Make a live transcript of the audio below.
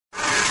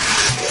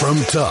From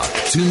talk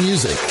to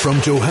music, from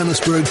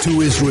Johannesburg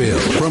to Israel,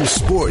 from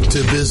sport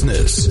to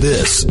business.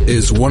 This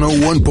is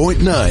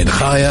 101.9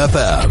 High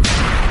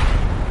FM.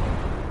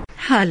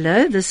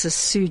 Hello, this is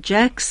Sue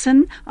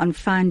Jackson on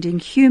Finding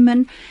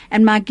Human,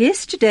 and my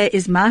guest today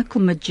is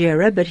Michael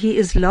Mujera, but he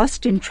is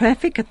lost in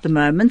traffic at the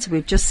moment, so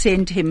we've just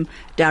sent him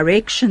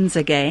directions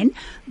again.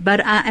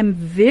 But I am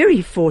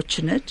very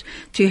fortunate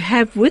to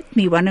have with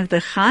me one of the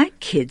Chai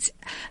kids,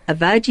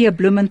 Avadia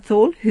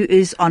Blumenthal, who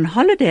is on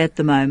holiday at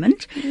the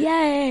moment.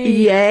 Yay!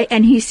 Yay!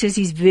 And he says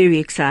he's very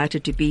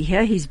excited to be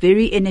here. He's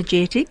very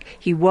energetic.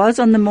 He was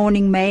on the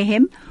Morning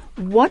Mayhem.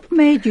 What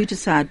made you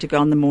decide to go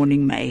on the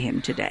Morning Mayhem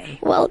today?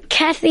 Well,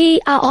 I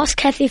asked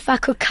Kathy if I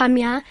could come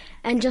here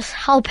and just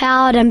help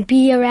out and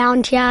be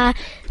around here,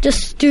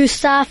 just do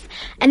stuff.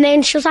 And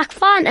then she was like,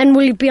 fine, and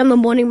will you be on the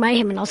Morning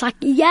Mayhem? And I was like,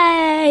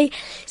 yay!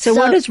 So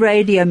what does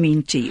radio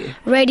mean to you?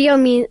 Radio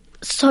means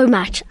so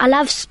much. I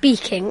love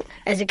speaking.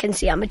 As you can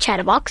see, I'm a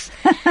chatterbox.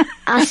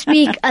 I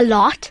speak a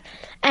lot.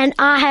 And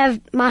I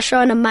have my show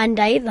on a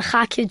Monday, the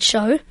Chai Kids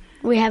Show.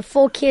 We have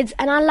 4 kids,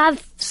 and I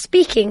love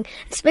speaking,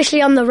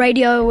 especially on the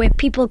radio where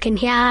people can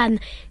hear and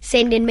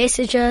send in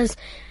messages.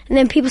 And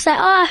then people say, oh,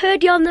 I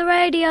heard you on the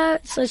radio.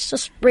 So it's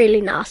just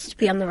really nice to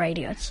be on the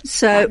radio.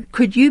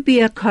 Could you be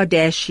a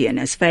Kardashian,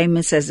 as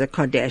famous as a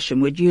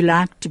Kardashian? Would you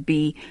like to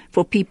be,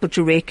 for people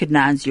to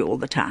recognize you all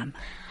the time?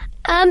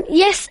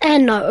 Yes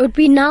and no. It would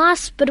be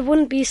nice, but it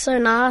wouldn't be so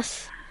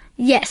nice.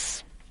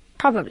 Yes,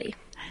 probably.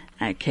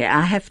 Okay,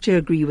 I have to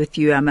agree with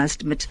you, I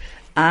must admit.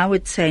 I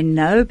would say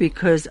no,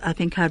 because I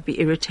think I'd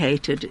be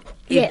irritated.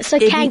 Yes,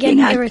 it can get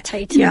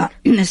irritating. Yeah,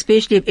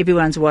 especially if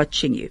everyone's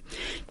watching you.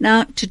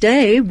 Now,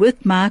 today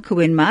with Michael,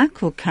 when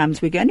Michael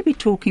comes, we're going to be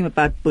talking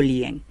about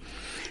bullying.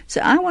 So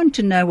I want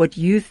to know what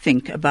you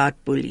think about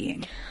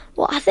bullying.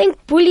 Well, I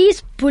think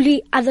bullies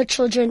bully other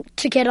children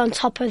to get on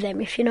top of them,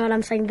 if you know what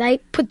I'm saying. They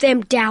put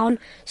them down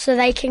so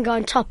they can go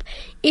on top.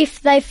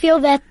 If they feel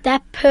that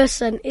that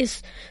person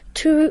is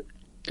too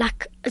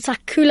it's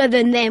cooler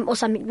than them or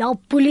something, they'll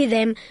bully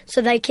them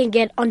so they can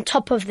get on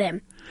top of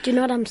them. Do you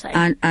know what I'm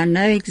saying? I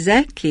know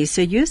exactly.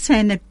 So you're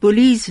saying that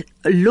bullies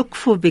look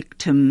for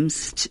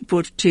victims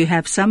to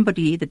have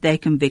somebody that they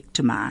can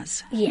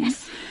victimize.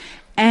 Yes.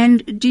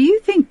 And do you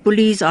think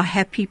bullies are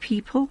happy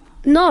people?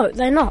 No,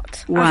 they're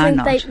not. Why I think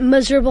not? they're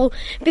miserable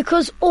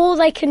because all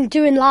they can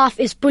do in life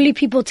is bully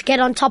people to get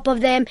on top of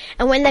them,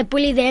 and when they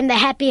bully them, they're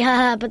happy,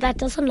 but that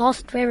doesn't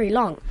last very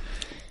long.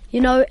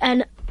 You know,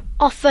 and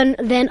often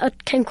then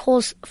it can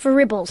cause for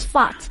rebels,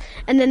 fights.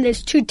 And then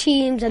there's 2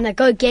 teams and they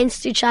go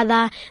against each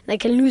other. They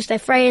can lose their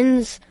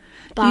friends.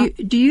 But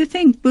Do you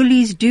think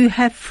bullies do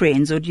have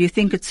friends, or do you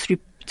think it's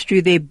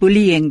through their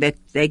bullying that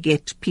they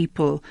get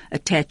people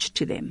attached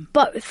to them?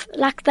 both.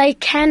 They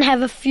can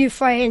have a few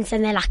friends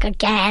and they're like a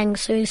gang,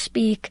 so to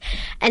speak.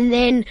 And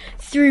then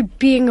through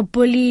being a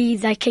bully,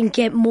 they can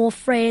get more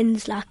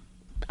friends.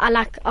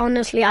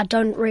 Honestly, I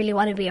don't really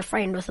want to be a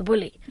friend with a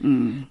bully.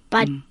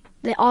 But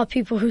there are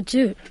people who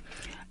do.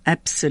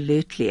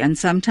 Absolutely. And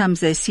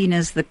sometimes they're seen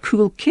as the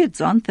cool kids,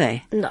 aren't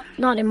they? No,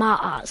 not in my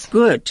eyes.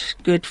 Good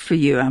for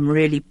you. I'm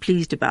really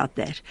pleased about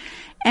that.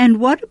 And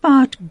what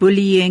about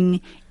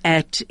bullying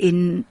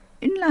in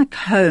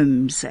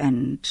homes?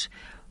 And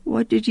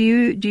what do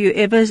you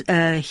ever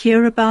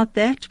hear about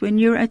that when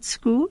you're at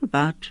school,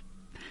 about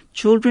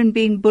children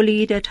being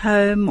bullied at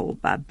home, or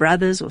by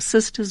brothers or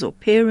sisters or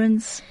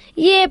parents?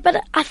 Yeah,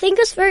 but I think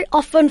it's very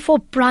often for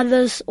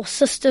brothers or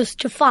sisters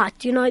to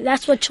fight. You know,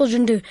 that's what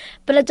children do.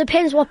 But it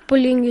depends what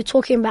bullying you're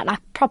talking about. Like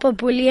proper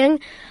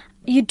bullying,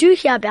 you do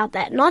hear about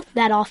that. Not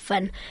that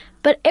often.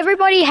 But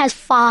everybody has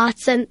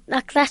fights, and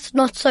that's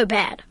not so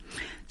bad.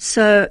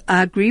 So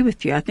I agree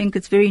with you. I think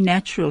it's very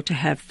natural to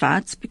have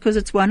fights because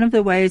it's one of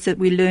the ways that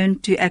we learn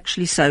to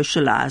actually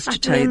socialize, to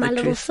tell you the truth. Me and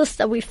my little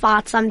sister, we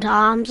fight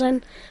sometimes,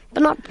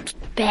 but not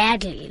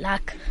badly.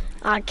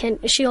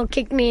 She'll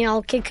kick me,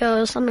 I'll kick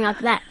her, or something like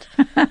that.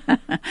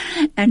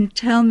 And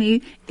tell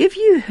me, if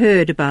you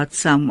heard about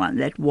someone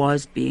that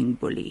was being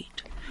bullied,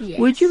 yes,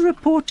 would you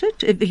report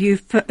it?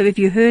 If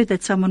you heard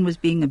that someone was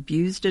being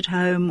abused at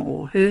home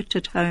or hurt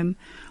at home,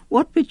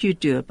 what would you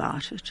do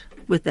about it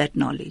with that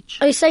knowledge?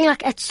 Are you saying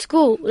at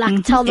school,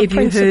 tell the principal?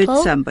 If you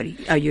heard somebody.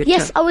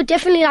 Yes, I would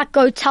definitely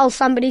go tell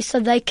somebody so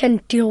they can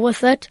deal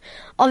with it.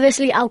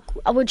 Obviously, I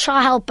would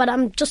try help, but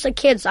I'm just a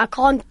kid, so I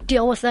can't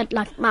deal with it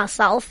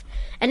myself.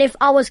 And if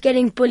I was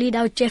getting bullied,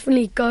 I would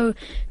definitely go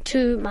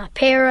to my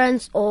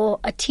parents or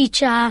a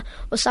teacher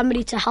or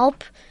somebody to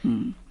help.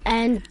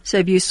 And so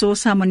if you saw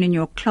someone in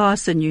your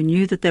class and you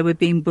knew that they were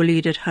being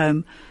bullied at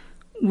home,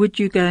 would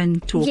you go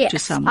and talk to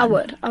someone? Yes, I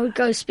would. I would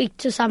go speak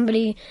to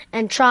somebody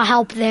and try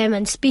help them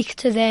and speak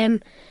to them.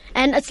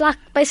 And it's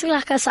basically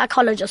like a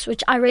psychologist,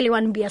 which I really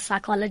want to be a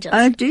psychologist.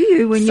 Oh, do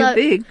you? When you're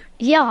big?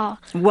 Yeah.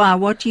 Why?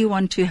 What do you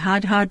want to,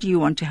 how do you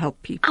want to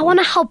help people? I want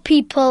to help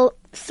people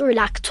through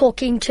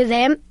talking to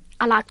them.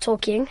 I like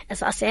talking,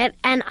 as I said,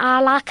 and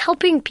I like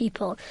helping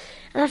people.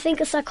 And I think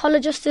a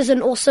psychologist is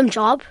an awesome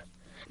job.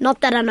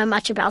 Not that I know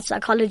much about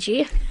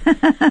psychology,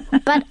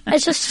 but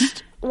it's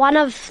just one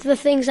of the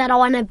things that I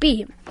want to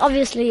be.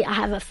 Obviously, I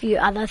have a few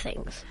other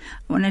things.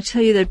 I want to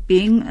tell you that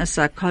being a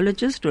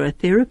psychologist or a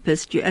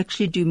therapist, you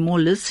actually do more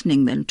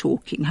listening than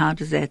talking. How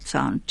does that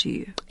sound to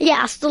you? Yeah,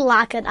 I still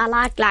like it. I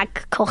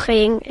like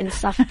cooking and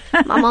stuff.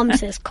 My mom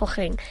says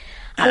cooking.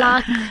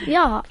 Tell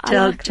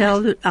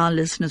our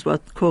listeners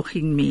what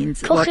cooking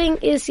means. Cooking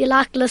is you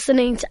like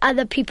listening to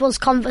other people's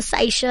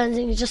conversations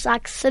and you're just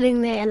like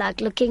sitting there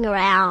like looking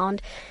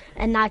around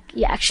and like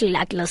you actually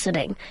like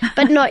listening.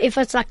 But no, if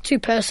it's like too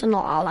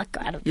personal, I'll like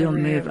go out of the room.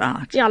 You'll move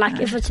out. Yeah, like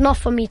if it's not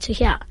for me to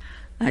hear.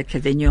 Okay,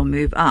 then you'll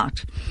move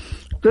out.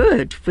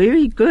 Good,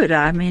 very good.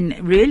 I mean,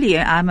 really,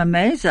 I'm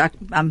amazed.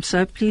 I'm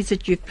so pleased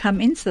that you've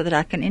come in so that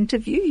I can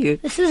interview you.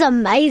 This is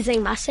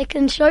amazing. My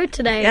second show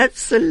today.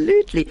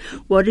 Absolutely.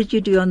 What did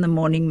you do on the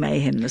Morning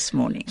Mayhem this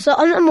morning? So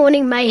on the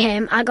Morning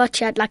Mayhem, I got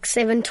here at like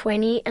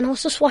 7:20 and I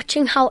was just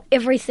watching how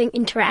everything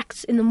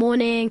interacts in the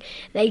morning.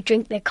 They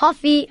drink their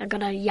coffee. I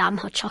got a yum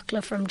hot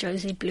chocolate from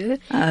Josie Blue.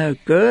 Oh,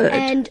 good.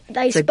 And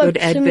they it's spoke a good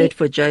advert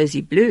for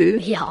Josie Blue.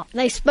 Yeah,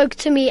 they spoke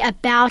to me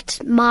about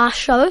my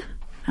show.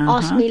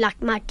 Asked me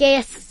like my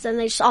guests and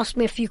they just asked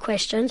me a few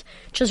questions,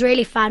 which was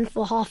really fun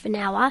for half an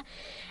hour.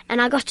 And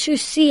I got to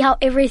see how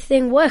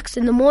everything works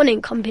in the morning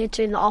compared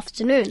to in the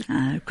afternoon.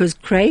 Because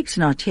Craig's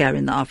not here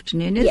in the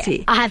afternoon, is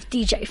he? I have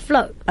DJ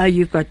Flo. Oh,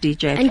 you've got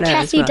DJ Flo and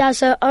Kathy as well. does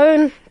her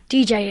own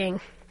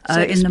DJing.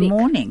 So in the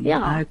morning?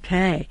 Yeah.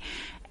 Okay.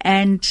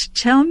 And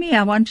tell me,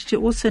 I wanted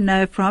to also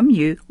know from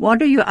you,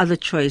 what are your other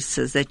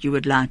choices that you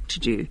would like to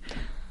do?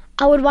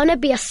 I would want to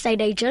be a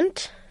state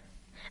agent.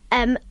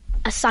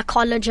 A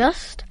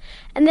psychologist,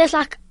 and there's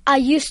like I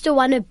used to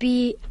want to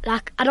be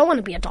like I don't want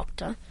to be a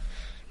doctor,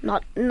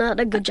 not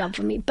a good job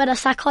for me, but a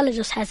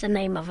psychologist has the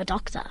name of a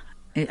doctor.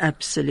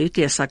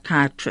 Absolutely, a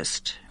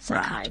psychiatrist.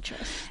 Psychiatrist.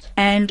 Right.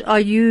 And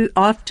are you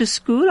after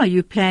school? Are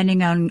you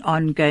planning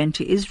on going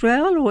to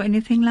Israel or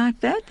anything like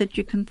that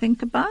you can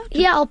think about?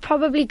 Yeah, I'll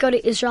probably go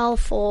to Israel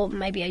for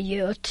maybe a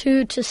year or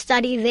two to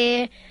study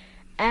there,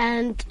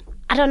 and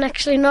I don't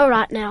actually know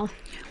right now.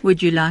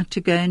 Would you like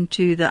to go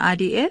into the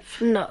IDF?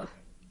 No.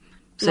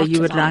 So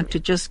you would like to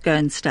just go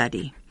and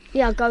study?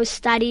 Yeah, go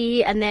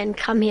study and then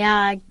come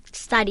here,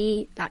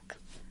 study like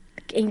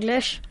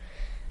English,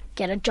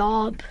 get a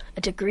job,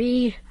 a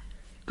degree.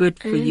 Good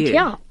for you.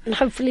 Yeah, and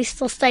hopefully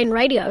still stay in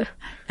radio.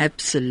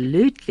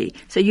 Absolutely.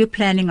 So you're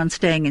planning on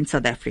staying in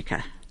South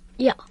Africa?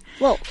 Yeah,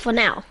 well, for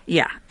now.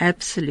 Yeah,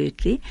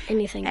 absolutely.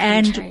 Anything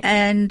can change.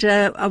 And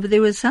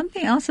there was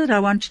something else that I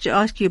wanted to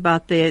ask you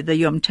about the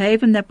Yom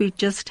Tovim that we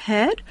just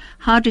had.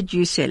 How did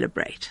you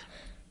celebrate?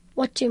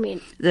 What do you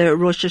mean? The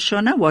Rosh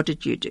Hashanah, what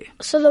did you do?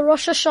 So the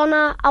Rosh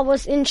Hashanah, I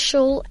was in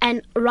shul,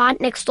 and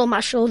right next door my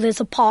shul, there's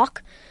a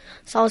park.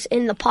 So I was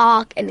in the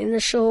park and in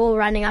the shul,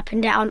 running up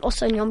and down.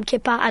 Also in Yom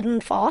Kippur, I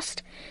didn't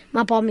fast.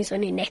 My bar is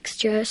only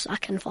next year, so I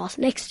can fast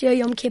next year,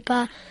 Yom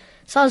Kippur.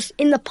 So I was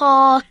in the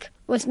park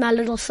with my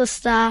little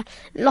sister,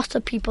 lots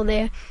of people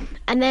there.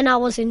 And then I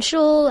was in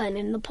shul and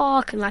in the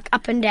park and like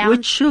up and down.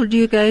 Which shul do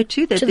you go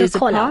to? To the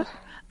Kollel.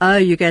 Oh,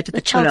 you go to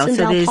the Kollel.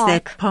 So there's park.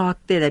 that park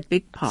there, that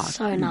big park.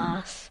 So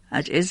nice.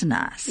 It is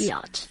nice.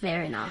 Yeah, it's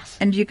very nice.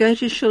 And you go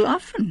to shul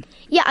often?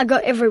 Yeah, I go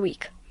every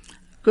week.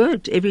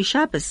 Good. Every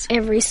Shabbos?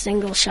 Every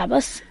single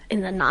Shabbos, in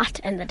the night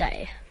and the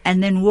day.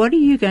 And then what are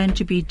you going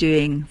to be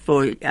doing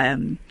for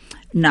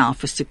now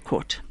for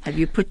Sukkot? Have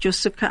you put your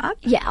sukkah up?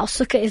 Yeah, our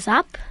sukkah is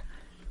up.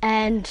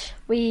 And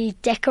we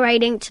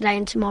decorating today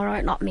and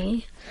tomorrow, not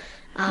me.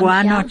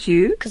 Why not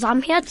you? Because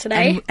I'm here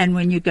today. And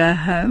when you go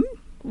home?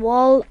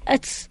 Well,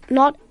 it's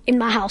not in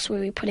my house where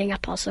we're putting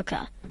up our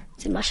sukkah.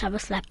 It's in my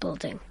Shabbos lab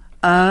building.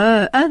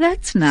 Oh,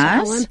 that's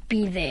nice. So I won't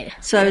be there.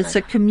 So it's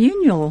a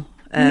communal...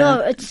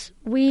 no,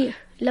 we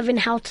live in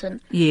Houghton.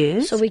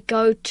 Yes. So we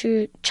go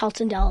to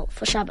Charltondale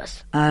for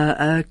Shabbos.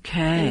 Okay.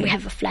 And we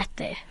have a flat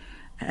there.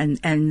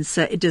 And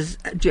so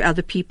do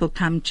other people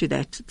come to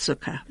that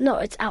sukkah? No,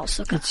 it's our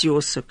sukkah. It's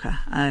your sukkah.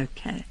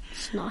 Okay.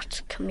 It's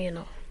not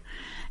communal.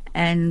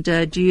 And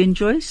do you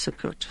enjoy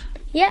Sukkot?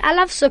 Yeah, I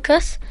love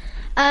sukkahs.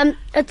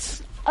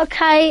 It's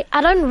okay.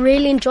 I don't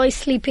really enjoy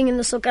sleeping in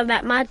the sukkah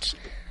that much.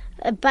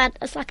 But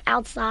it's like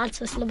outside,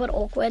 so it's a little bit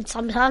awkward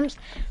sometimes.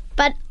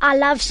 But I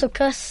love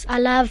sukkahs. I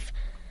love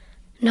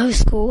no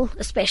school,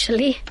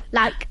 especially.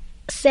 Like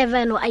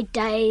 7 or 8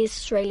 days.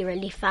 It's really,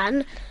 really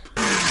fun.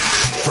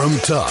 From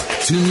talk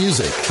to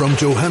music, from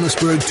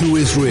Johannesburg to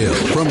Israel,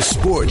 from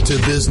sport to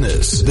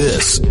business,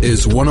 this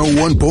is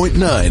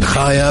 101.9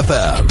 High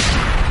FM.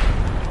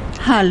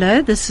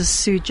 Hello, this is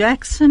Sue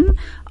Jackson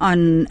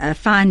on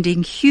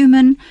Finding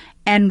Human.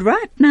 And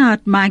right now,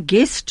 my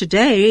guest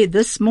today,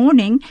 this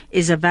morning,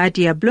 is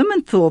Avadia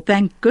Blumenthal.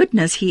 Thank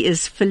goodness he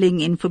is filling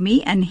in for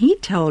me. And he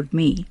told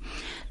me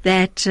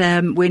that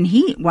when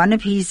one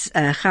of his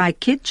Chai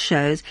Kids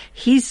shows,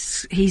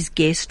 his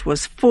guest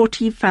was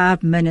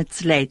 45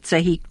 minutes late.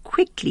 So he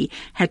quickly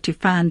had to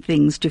find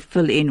things to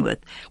fill in with.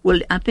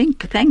 Well, I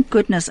think, thank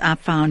goodness I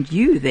found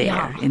you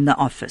there in the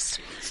office.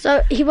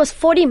 So he was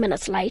 40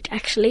 minutes late,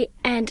 actually,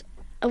 and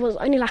it was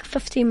only like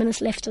 15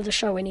 minutes left of the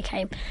show when he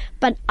came.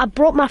 But I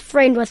brought my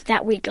friend with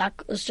that week. Like,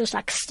 it was just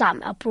like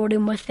stump. I brought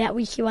him with that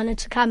week. He wanted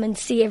to come and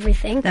see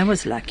everything. That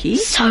was lucky.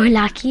 So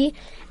lucky.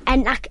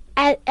 And like,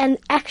 and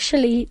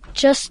actually,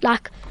 just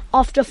like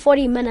after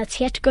 40 minutes,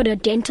 he had to go to a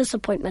dentist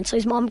appointment. So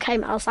his mom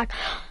came. I was like,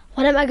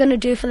 what am I going to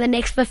do for the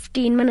next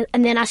 15 minutes?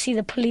 And then I see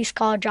the police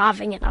car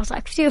driving it. I was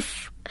like, phew.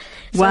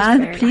 So why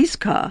the police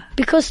car?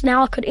 Because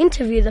now I could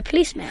interview the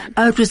policeman.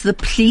 Oh, it was the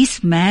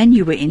policeman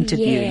you were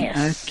interviewing.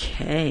 Yes.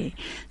 Okay.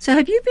 So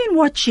have you been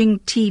watching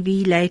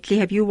TV lately?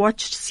 Have you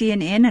watched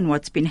CNN and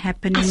what's been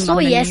happening I saw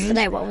on the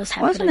yesterday news? what was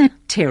happening. Wasn't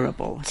it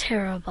terrible?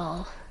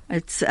 Terrible.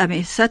 It's,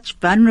 such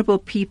vulnerable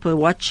people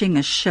watching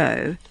a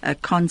show, a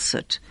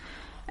concert,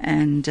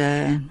 and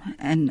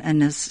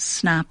a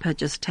sniper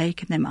just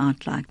taking them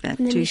out like that.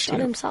 And then he shot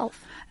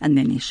himself. And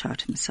then he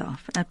shot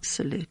himself.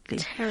 Absolutely.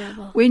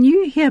 Terrible. When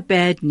you hear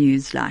bad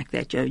news like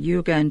that,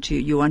 you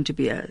want to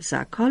be a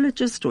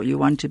psychologist or you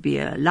want to be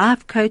a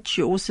life coach.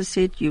 You also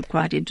said you're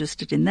quite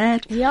interested in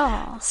that.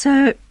 Yeah.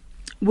 So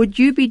would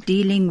you be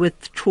dealing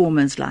with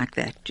traumas like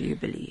that, do you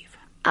believe?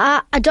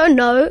 I don't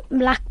know.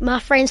 Like, my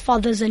friend's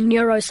father's a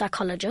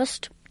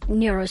neuropsychologist.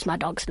 Nero's my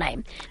dog's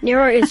name.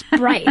 Nero is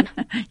brain.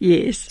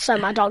 Yes. So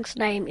my dog's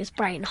name is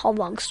Brain. Whole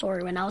long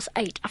story. When I was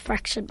 8, I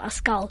fractured my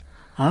skull.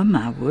 Oh,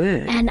 my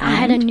word. And I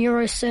had a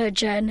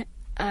neurosurgeon,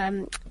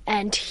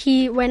 and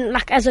he,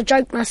 as a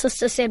joke, my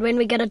sister said, when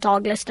we get a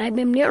dog, let's name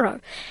him Nero.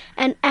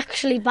 And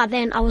actually, by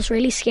then, I was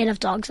really scared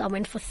of dogs. I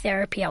went for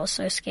therapy. I was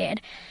so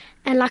scared.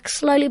 And like,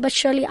 slowly but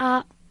surely,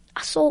 I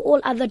saw all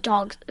other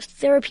dogs.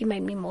 Therapy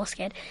made me more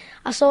scared.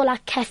 I saw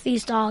like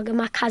Kathy's dog, and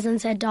my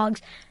cousins had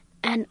dogs,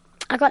 and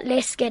I got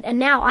less scared, and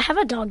now I have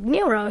a dog,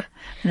 Nero.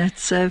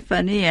 That's so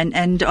funny.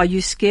 And are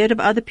you scared of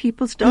other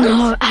people's dogs?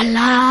 No,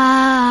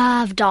 I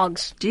love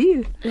dogs. Do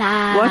you?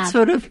 Love. What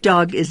sort of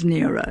dog is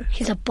Nero?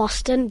 He's a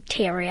Boston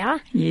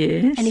Terrier.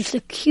 Yes. And he's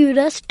the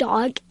cutest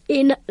dog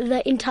in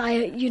the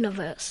entire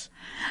universe.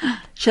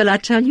 Shall I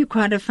tell you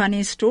quite a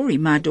funny story?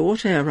 My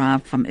daughter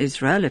arrived from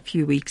Israel a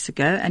few weeks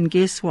ago, and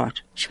guess what?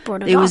 She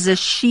brought a There dog. was a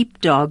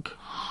sheepdog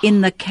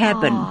in the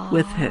cabin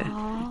with her.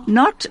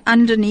 Not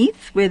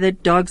underneath where the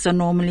dogs are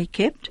normally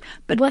kept,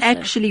 but With her.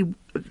 actually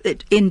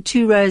in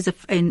 2 rows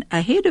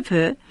ahead of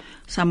her,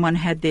 someone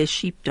had their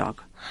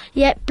sheepdog.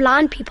 Yeah,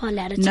 blind people are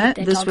allowed to take No,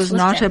 their this dogs was with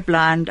not them. a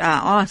blind.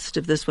 I asked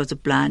if this was a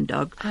blind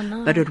dog,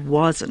 but it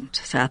wasn't.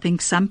 So I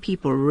think some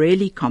people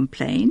really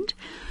complained,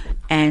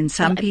 and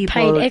some people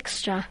paid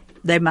extra.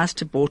 They must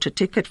have bought a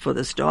ticket for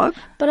this dog.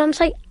 But I'm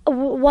saying,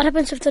 what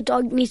happens if the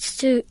dog needs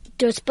to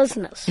do its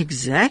business?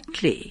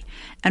 Exactly.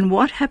 And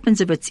what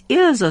happens if its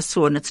ears are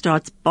sore and it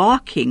starts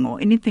barking or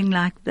anything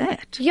like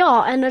that?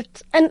 Yeah,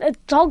 and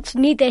dogs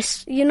need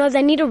this.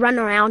 They need to run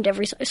around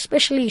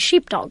especially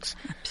sheepdogs.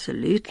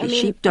 Absolutely. I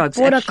mean, Sheepdogs,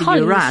 border actually, collies.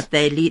 you're right.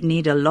 They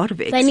need a lot of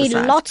exercise. They need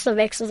lots of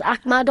exercise.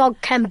 Like, my dog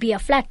can be a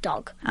flat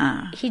dog.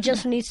 He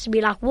just needs to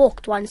be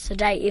walked once a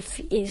day if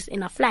he's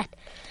in a flat.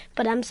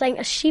 But I'm saying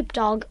a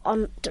sheepdog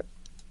on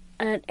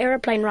an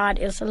aeroplane ride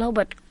is a little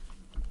bit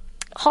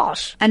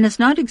harsh. And it's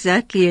not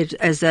exactly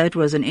as though it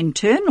was an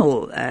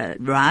internal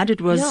ride.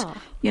 It was,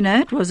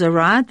 it was a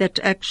ride that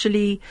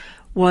actually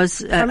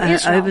was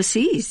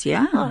overseas.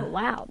 Yeah. Oh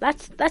wow,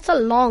 that's a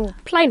long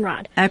plane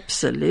ride.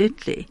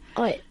 Absolutely.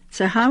 Oh,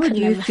 so how would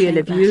you feel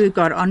if you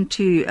got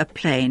onto a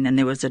plane and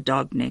there was a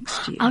dog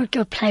next to you? I would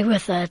go play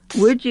with it.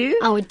 Would you?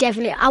 I would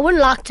definitely. I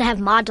wouldn't like to have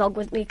my dog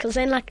with me because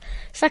then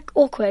it's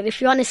awkward. If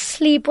you want to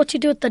sleep, what you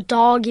do with the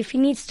dog? If he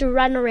needs to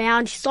run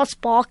around, he starts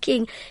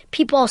barking.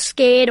 People are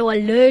scared or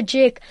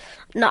allergic.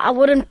 No, I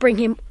wouldn't bring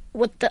him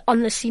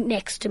on the seat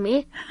next to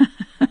me.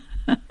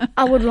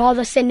 I would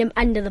rather send him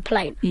under the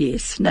plane.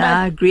 Yes, no,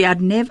 I agree. I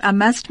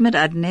must admit,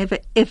 I'd never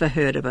ever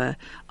heard of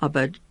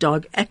a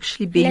dog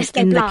actually being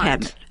in the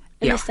cabin.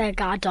 Unless they're a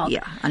guide dog.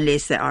 Yeah,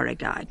 unless they are a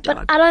guide dog.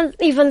 But I don't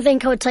even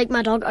think I would take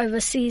my dog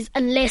overseas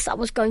unless I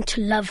was going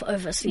to live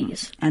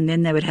overseas. And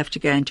then they would have to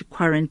go into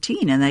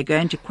quarantine, and they go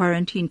into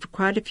quarantine for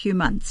quite a few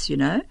months,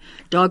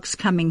 Dogs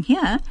coming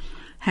here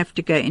have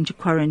to go into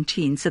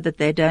quarantine so that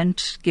they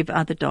don't give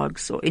other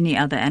dogs or any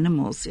other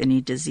animals any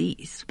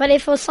disease. But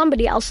if it was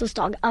somebody else's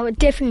dog, I would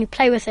definitely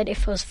play with it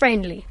if it was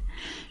friendly.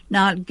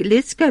 Now,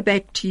 let's go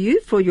back to you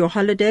for your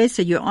holiday.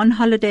 So you're on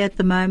holiday at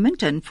the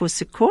moment and for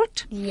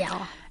Sukkot.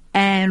 Yeah.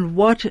 And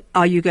what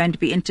are you going to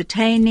be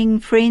entertaining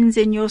friends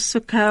in your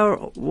sukkah,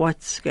 or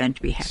what's going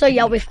to be happening? So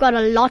yeah, we've got a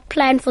lot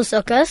planned for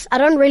Sukkot. I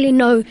don't really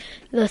know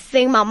the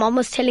thing. My mom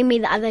was telling me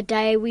the other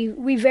day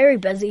we're very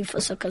busy for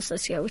Sukkot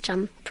this year, which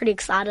I'm pretty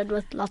excited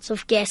with. Lots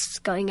of guests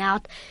going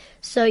out.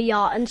 So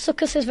yeah, and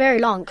Sukkot is very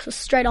long because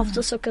straight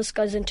after Sukkot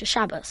goes into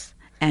Shabbos.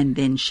 And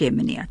then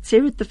Shemini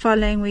Atzeret the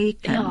following week.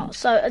 Yeah,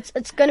 so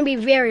it's going to be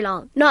very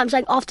long. No, I'm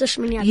saying after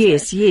Shemini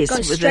Atzeret. Yes. It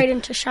goes straight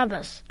into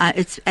Shabbos.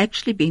 It's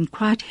actually been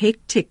quite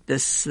hectic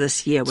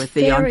this year with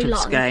the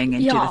Yontovs going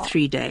into the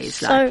 3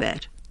 days like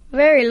that.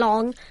 Very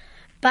long,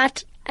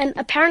 and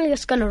apparently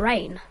it's going to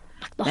rain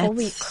the whole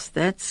week.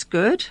 That's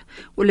good.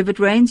 Well, if it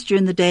rains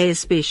during the day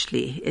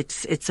especially,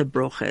 it's a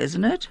brocha,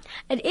 isn't it?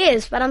 It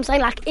is, but I'm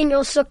saying in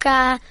your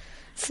sukkah,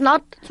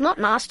 it's not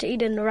nice to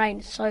eat in the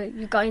rain. So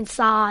you go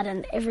inside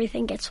and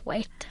everything gets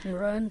wet and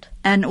ruined.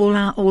 And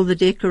all the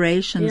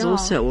decorations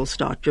also all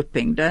start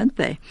dripping, don't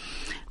they?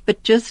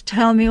 But just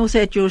tell me also,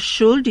 at your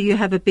shul, do you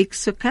have a big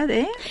sukkah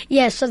there?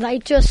 Yeah, so they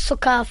do a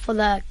sukkah for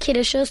the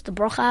kiddushes, the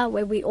brocha,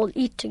 where we all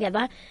eat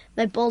together.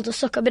 They build a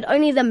sukkah, but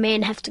only the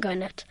men have to go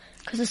in it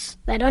because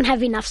they don't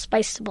have enough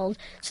space to build.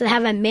 So they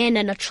have a men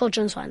and a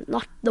children's one,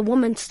 not the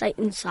women stay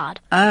inside.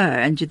 Oh,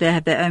 and do they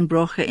have their own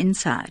brocha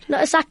inside? No,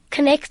 it's like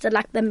connected,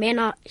 like the men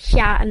are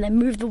here and they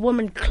move the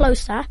woman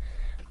closer,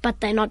 but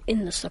they're not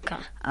in the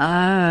sukkah.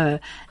 Oh,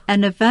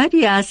 and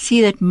Avadia, I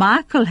see that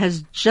Michael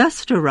has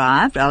just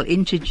arrived. I'll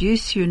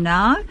introduce you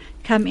now.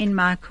 Come in,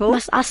 Michael.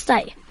 Must I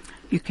stay?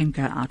 You can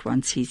go out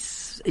once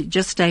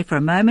just stay for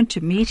a moment to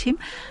meet him.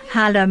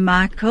 Hello,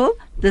 Michael.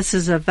 This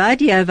is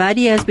Avadia.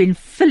 Avadia has been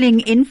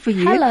filling in for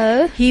you.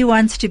 Hello. He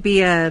wants to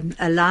be a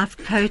life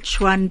coach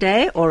one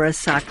day or a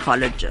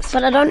psychologist.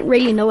 But I don't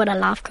really know what a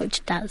life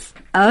coach does.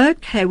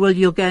 Okay, well,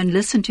 you'll go and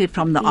listen to it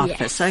from the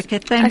office. Okay,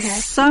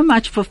 thanks so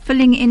much for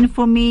filling in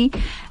for me.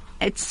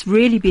 It's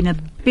really been a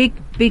big,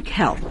 big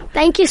help.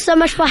 Thank you so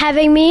much for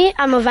having me.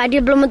 I'm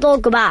Avadia Blumenthal.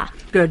 Goodbye.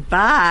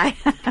 Goodbye.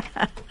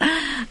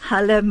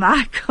 Hello,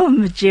 Michael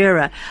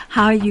Mujera.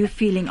 How are you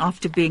feeling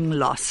after being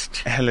lost?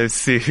 Hello,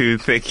 Sue.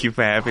 Thank you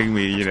for having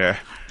me,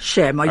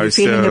 Shame. Are you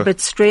feeling a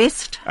bit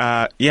stressed?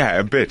 Yeah,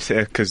 a bit,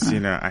 because,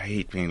 I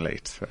hate being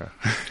late. So.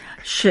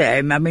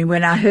 Shame. I mean,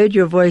 when I heard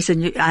your voice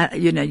and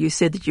you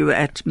said that you were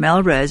at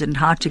Melrose and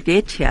how to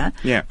get here,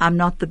 I'm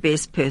not the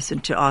best person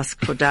to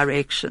ask for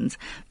directions.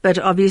 But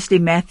obviously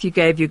Matthew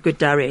gave you good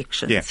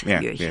directions. Yeah,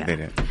 they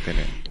did.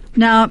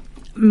 Now,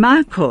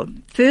 Michael,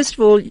 first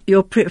of all,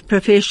 your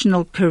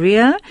professional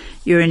career,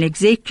 you're an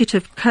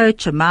executive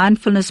coach, a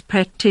mindfulness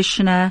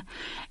practitioner,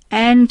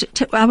 and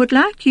I would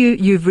like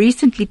you've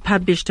recently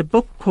published a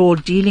book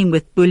called Dealing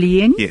with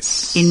Bullying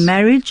in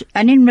Marriage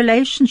and in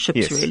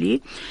Relationships,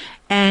 really.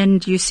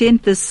 And you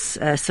sent this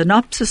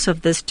synopsis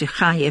of this to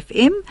Chai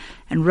FM.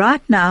 And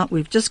right now,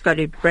 we've just got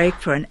to break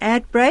for an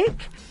ad break.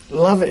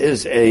 Love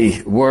is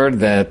a word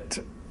that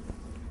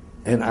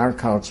in our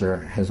culture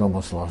has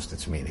almost lost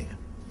its meaning.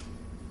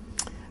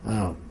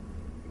 There's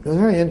a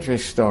very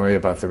interesting story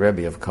about the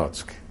Rebbe of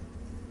Kotsk,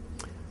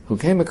 who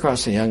came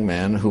across a young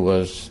man who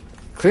was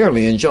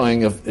clearly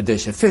enjoying a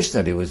dish of fish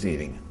that he was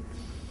eating.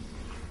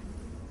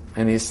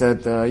 And he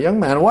said, young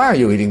man, why are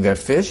you eating that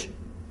fish?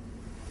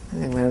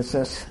 And the young man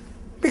says,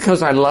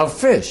 because I love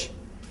fish.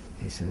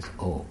 He says,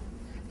 oh,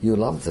 you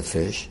love the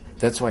fish.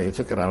 That's why you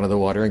took it out of the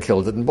water and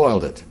killed it and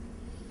boiled it.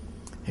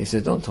 He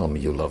said, don't tell me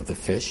you love the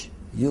fish.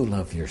 You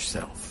love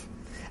yourself.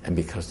 And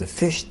because the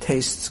fish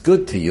tastes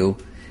good to you,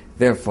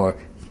 therefore,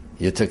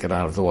 you took it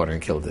out of the water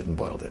and killed it and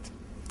boiled it.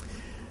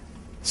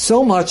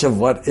 So much of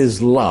what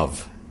is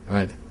love,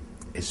 right,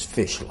 is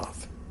fish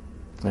love,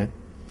 right?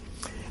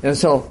 And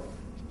so,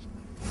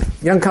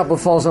 young couple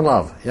falls in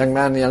love. Young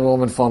man and young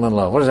woman fall in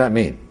love. What does that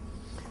mean?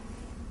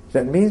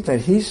 That means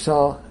that he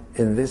saw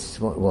in this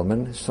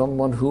woman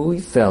someone who he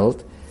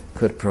felt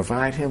could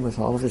provide him with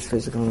all of his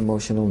physical and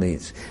emotional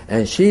needs.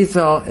 And she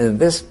saw in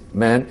this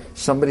man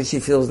somebody she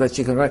feels that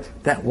she can write.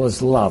 That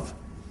was love,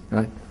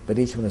 right? But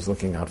each one is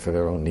looking out for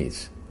their own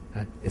needs.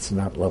 Right? It's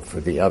not love for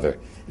the other.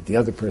 The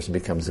other person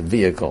becomes a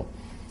vehicle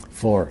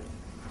for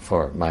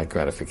my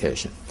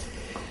gratification.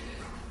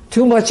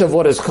 Too much of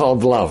what is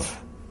called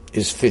love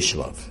is fish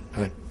love.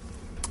 Right?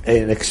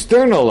 An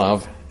external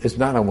love is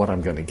not on what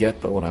I'm going to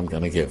get, but what I'm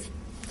going to give.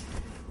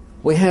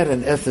 We had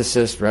an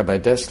ethicist, Rabbi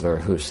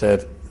Dessler, who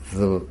said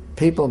the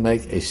people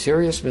make a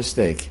serious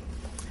mistake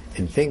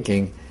in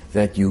thinking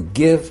that you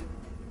give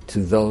to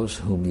those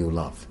whom you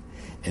love.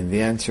 And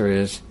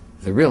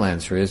the real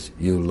answer is,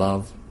 you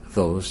love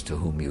those to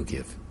whom you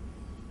give.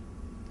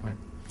 Right?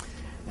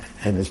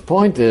 And his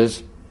point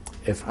is,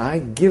 if I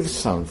give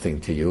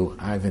something to you,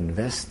 I've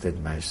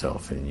invested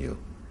myself in you.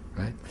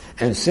 Right?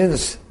 And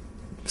since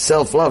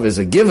self-love is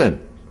a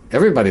given,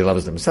 everybody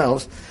loves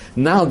themselves.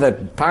 Now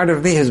that part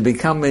of me has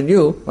become in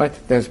you, right,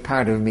 there's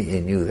part of me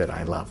in you that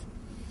I love.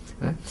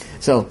 Right?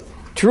 So,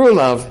 true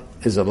love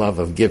is a love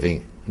of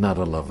giving, not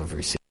a love of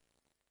receiving.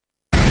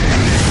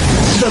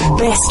 The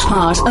best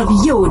part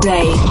of your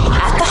day.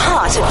 At the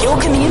heart of your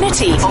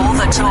community. All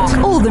the talk.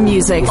 All the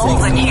music. All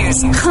the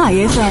news. Chai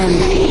FM.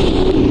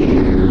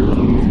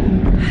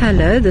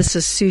 Hello, this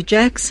is Sue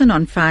Jackson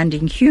on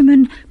Finding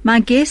Human. My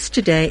guest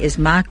today is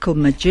Michael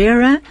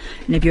Mujera.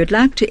 And if you'd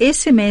like to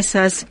SMS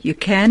us, you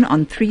can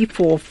on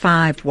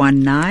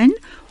 34519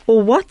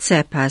 or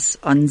WhatsApp us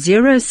on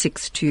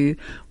 062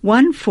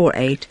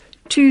 148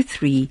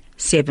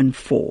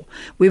 2374.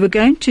 We were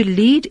going to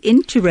lead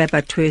into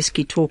Rabbi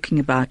Twersky talking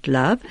about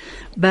love,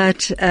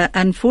 but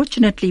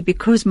unfortunately,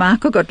 because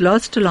Michael got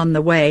lost along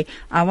the way,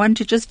 I want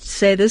to just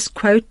say this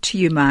quote to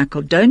you,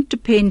 Michael. Don't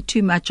depend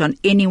too much on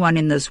anyone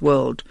in this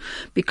world,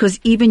 because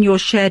even your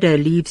shadow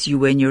leaves you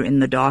when you're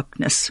in the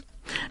darkness.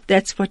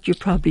 That's what you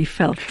probably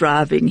felt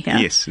driving here.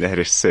 Yes, that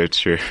is so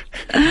true.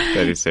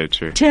 That is so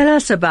true. Tell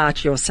us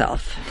about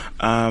yourself.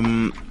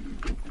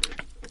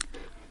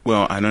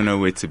 Well, I don't know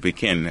where to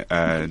begin.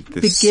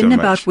 Begin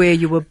about where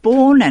you were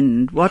born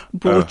and what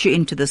brought you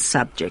into the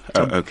subject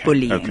of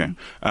bullying. Okay.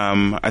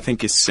 I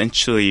think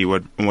essentially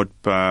what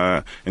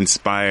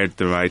inspired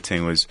the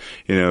writing was,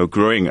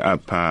 growing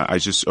up, I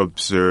just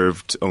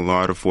observed a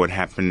lot of what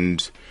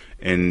happened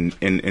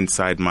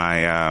inside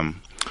my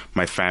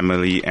my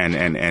family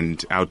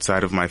and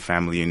outside of my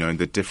family. In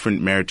the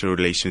different marital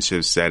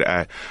relationships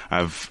that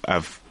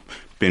I've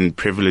been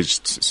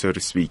privileged, so to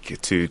speak,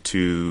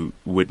 to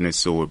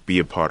witness or be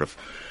a part of.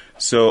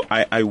 So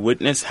I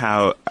witness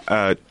how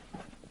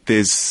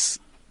there's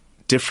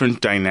different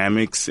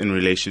dynamics in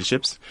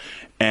relationships,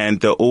 and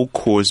they're all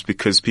caused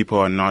because people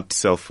are not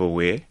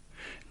self-aware,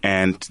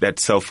 and that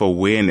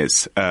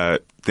self-awareness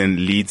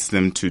then leads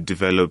them to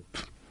develop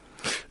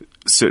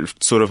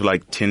sort of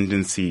like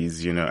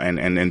tendencies,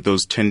 and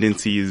those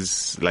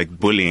tendencies like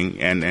bullying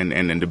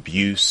and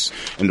abuse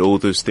and all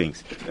those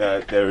things,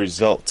 the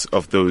result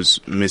of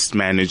those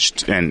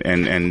mismanaged and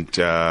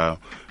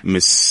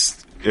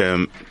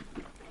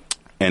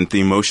the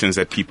emotions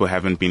that people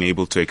haven't been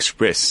able to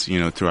express,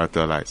 throughout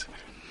their lives.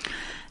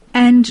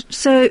 And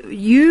so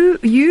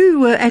you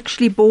were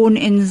actually born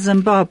in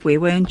Zimbabwe,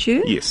 weren't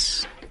you?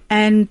 Yes.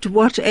 And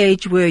what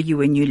age were you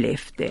when you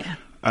left there?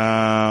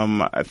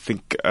 I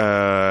think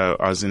I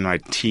was in my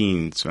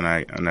teens when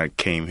I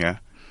came here.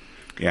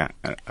 Yeah,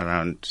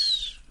 around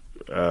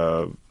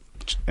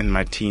in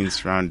my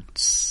teens, around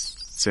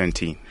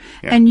 17.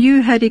 Yeah. And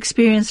you had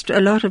experienced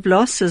a lot of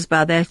losses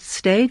by that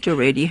stage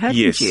already, hadn't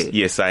you?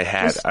 Yes, I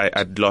had.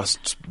 I'd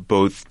lost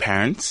both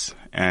parents,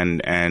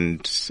 and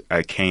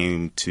I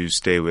came to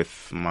stay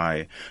with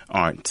my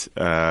aunt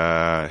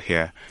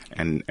here,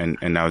 and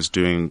I was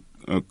doing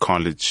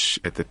college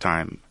at the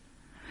time.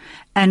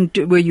 And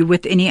were you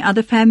with any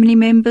other family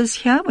members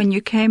here when you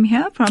came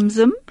here from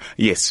Zim?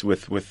 Yes,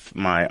 with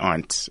my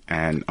aunt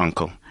and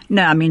uncle.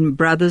 No, I mean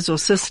brothers or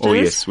sisters? Oh,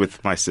 yes,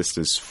 with my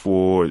sisters.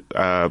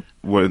 I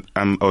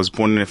was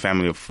born in a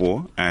family of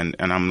 4, and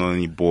I'm the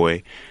only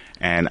boy,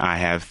 and I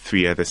have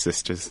 3 other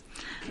sisters.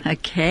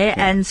 Okay, yeah.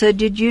 And so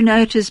did you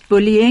notice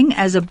bullying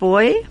as a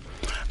boy?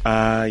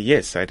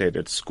 Yes, I did.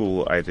 At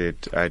school, I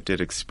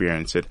did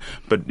experience it.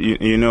 But,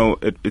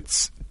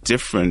 it's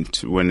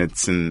different when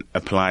it's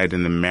applied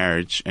in the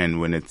marriage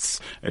and when it's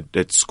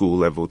at school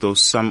level. Though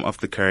some of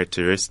the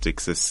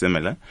characteristics are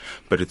similar,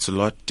 but it's a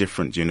lot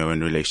different, in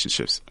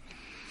relationships.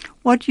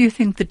 What do you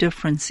think the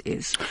difference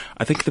is?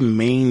 I think the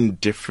main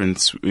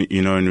difference,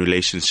 in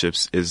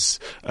relationships is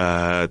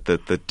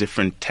the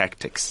different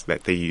tactics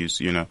that they use,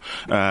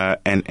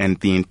 and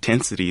the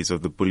intensities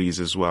of the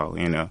bullies as well,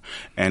 and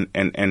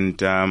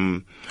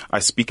I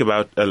speak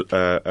about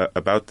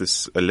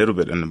this a little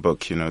bit in the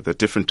book, the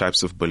different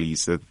types of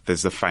bullies.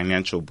 There's a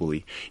financial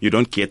bully. You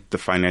don't get the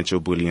financial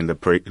bully in the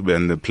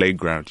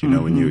playground,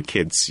 mm-hmm. When you're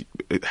kids.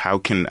 How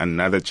can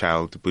another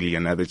child bully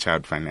another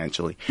child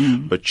financially?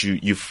 Mm-hmm. But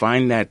you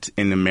find that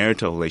in the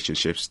marital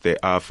relationships, there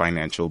are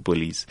financial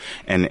bullies,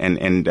 and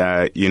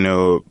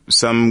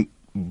some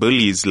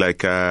bullies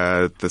like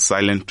the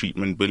silent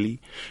treatment bully.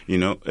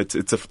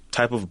 It's a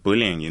type of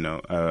bullying.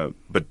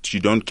 But you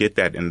don't get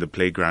that in the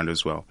playground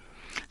as well.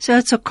 So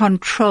it's a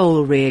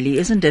control, really,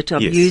 isn't it,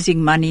 of yes.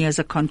 using money as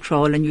a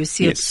control? And you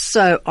see yes. it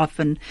so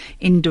often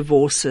in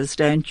divorces,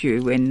 don't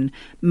you, when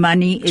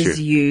money is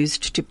True.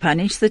 used to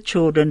punish the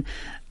children,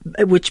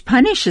 which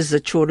punishes the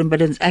children,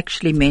 but it's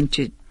actually meant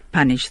to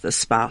punish the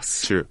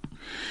spouse. True.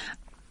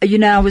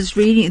 I was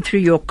reading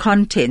through your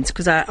contents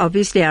because I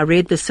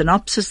read the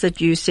synopsis that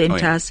you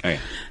sent us. Oh, yeah.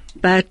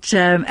 But,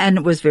 and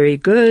it was very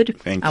good.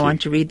 Thank I you.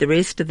 want to read the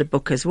rest of the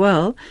book as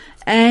well.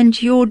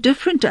 And your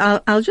different,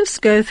 I'll just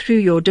go through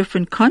your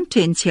different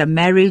contents here.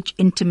 Marriage,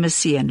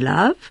 intimacy and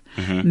love.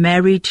 Mm-hmm.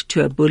 Married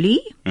to a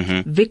bully.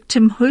 Mm-hmm.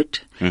 Victimhood.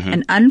 Mm-hmm.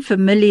 An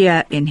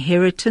unfamiliar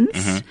inheritance.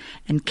 Mm-hmm.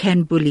 And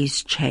can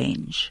bullies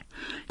change?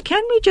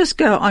 Can we just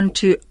go on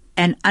to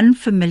an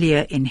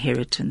unfamiliar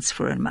inheritance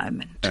for a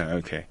moment?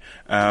 Okay.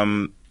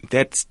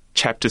 That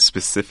chapter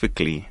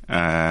specifically,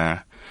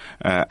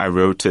 I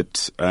wrote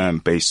it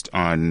based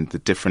on the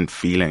different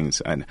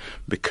feelings, and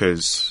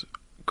because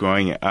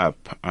growing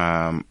up,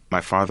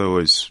 my father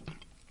was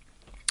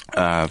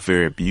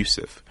very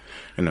abusive,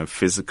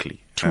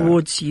 physically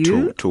towards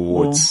you,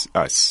 towards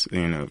us,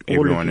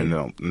 everyone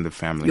in the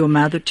family. Your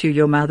mother too,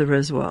 your mother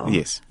as well.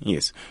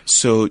 Yes.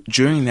 So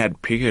during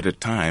that period of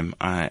time,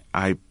 I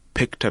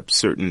picked up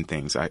certain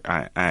things.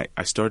 I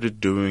started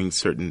doing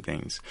certain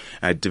things.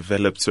 I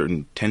developed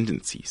certain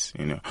tendencies,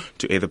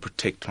 to either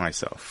protect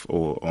myself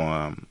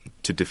or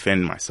to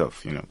defend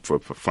myself,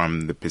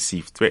 from the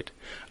perceived threat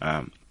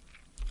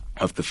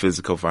of the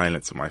physical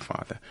violence of my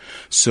father.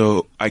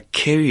 So I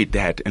carried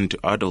that into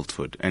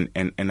adulthood, and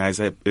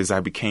as I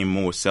became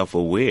more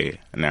self-aware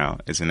now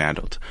as an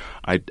adult,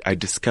 I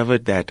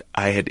discovered that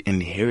I had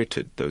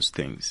inherited those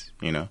things,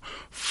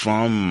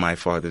 from my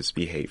father's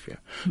behavior.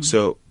 Mm-hmm.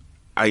 So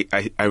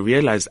I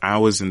realized I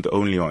wasn't the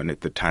only one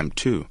at the time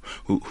too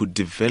who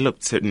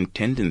developed certain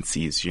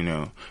tendencies,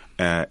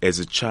 as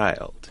a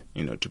child,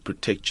 to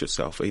protect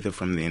yourself either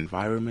from the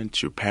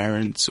environment, your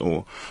parents,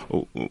 or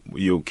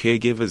your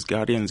caregivers,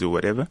 guardians, or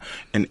whatever,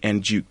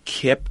 and you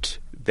kept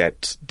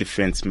that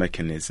defense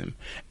mechanism,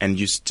 and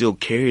you still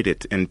carried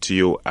it into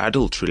your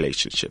adult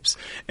relationships,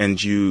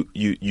 and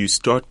you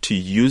start to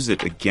use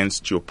it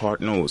against your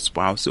partner or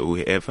spouse or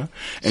whoever,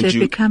 and so it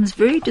becomes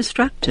very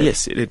destructive.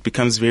 Yes, it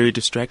becomes very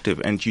destructive,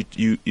 and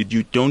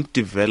you don't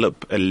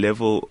develop a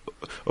level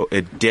or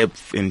a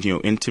depth in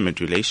your intimate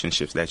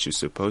relationships that you're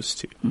supposed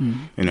to,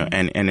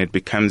 and it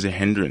becomes a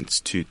hindrance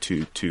to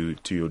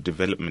your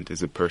development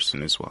as a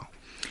person as well.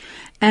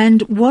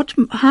 And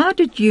how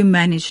did you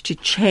manage to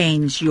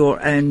change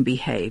your own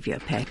behavior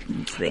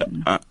patterns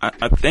then?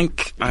 I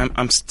think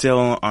I'm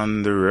still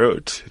on the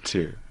road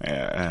to.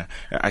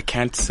 I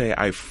can't say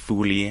I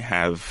fully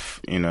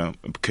have,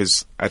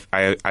 because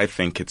I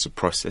think it's a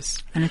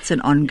process. And it's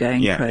an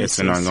ongoing process. Yeah, it's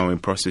an ongoing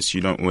process.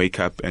 You don't wake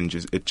up and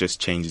it just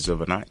changes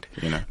overnight,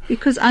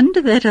 Because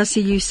under that, I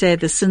see you say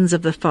the sins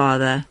of the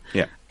father.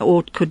 Yeah.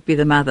 Or it could be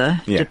the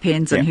mother. Yeah.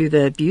 Depends on who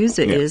the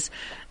abuser is.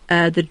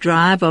 The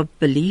drive of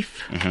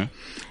belief. Mm-hmm.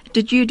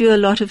 Did you do a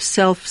lot of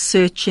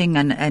self-searching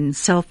and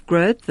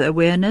self-growth,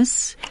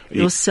 awareness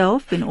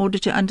yourself in order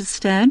to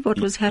understand what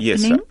was happening?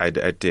 Yes, I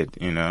did.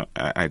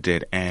 I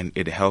did, and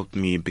it helped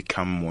me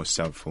become more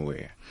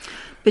self-aware.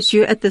 But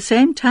at the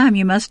same time,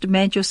 you must have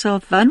made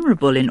yourself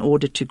vulnerable in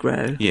order to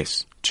grow.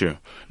 Yes, true.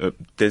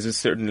 There's a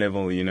certain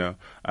level,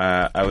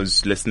 I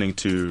was listening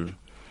to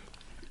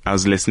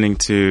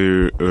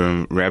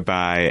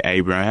Rabbi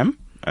Abraham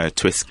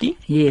Twiskey.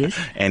 Yes.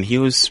 And he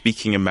was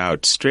speaking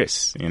about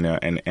stress,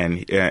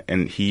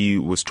 and he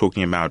was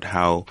talking about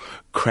how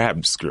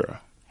crabs grow.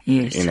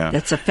 Yes,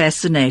 that's a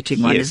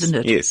fascinating one, isn't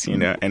it? Yes,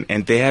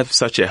 and they have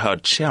such a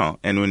hard shell,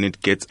 and when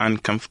it gets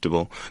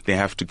uncomfortable, they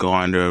have to go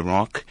under a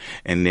rock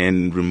and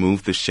then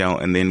remove the shell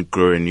and then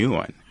grow a new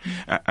one.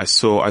 I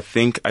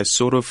think I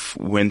sort of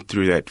went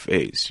through that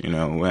phase,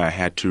 where I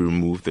had to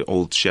remove the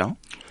old shell.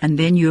 And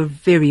then you're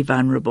very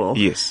vulnerable.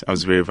 Yes, I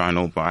was very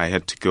vulnerable. I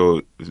had to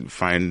go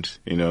find,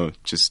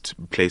 just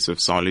a place of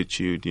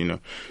solitude,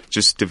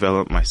 just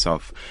develop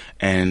myself.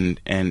 And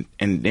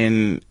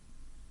then,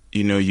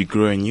 you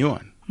grow a new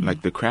one,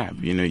 like the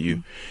crab.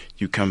 You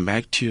come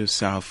back to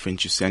yourself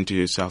and you center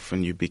yourself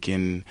and you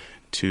begin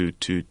to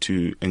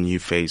a new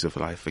phase of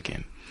life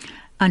again.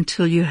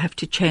 Until you have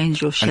to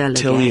change your shell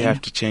Until again. you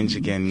have to change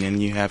again,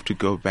 and you have to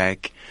go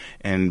back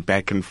and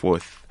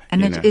forth.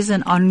 And it is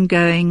an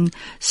ongoing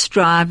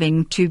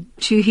striving to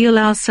heal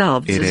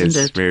ourselves, isn't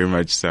it? Very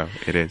much so.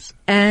 It is.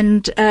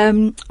 And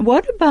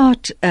what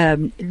about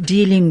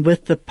dealing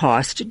with the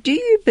past? Do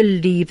you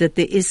believe that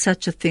there is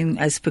such a thing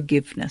as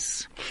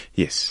forgiveness?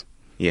 Yes.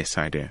 Yes,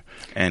 I do.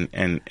 And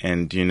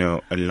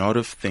a lot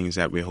of things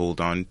that we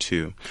hold on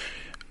to.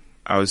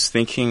 I was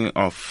thinking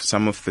of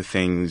some of the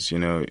things,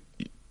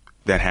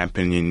 that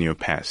happened in your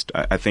past.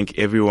 I think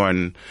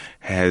everyone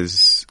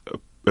has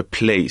a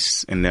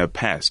place in their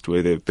past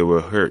where they were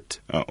hurt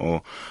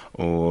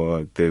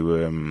or they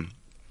were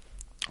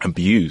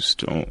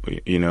abused, or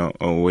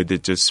where they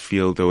just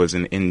feel there was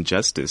an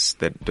injustice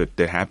that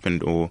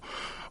happened or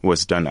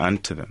was done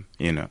unto them,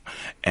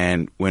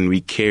 And when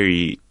we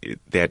carry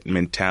that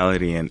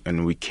mentality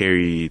and we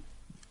carry,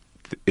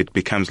 it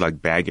becomes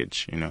like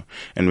baggage,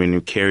 And when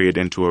you carry it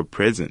into our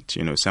present,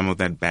 some of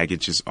that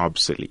baggage is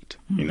obsolete,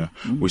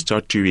 We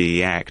start to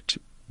react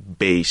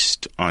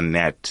based on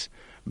that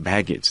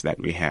baggage that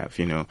we have,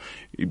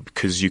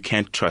 because you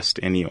can't trust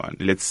anyone.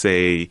 Let's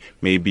say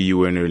maybe you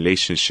were in a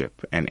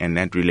relationship and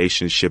that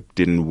relationship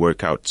didn't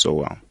work out so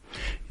well,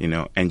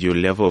 and your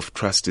level of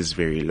trust is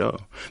very low.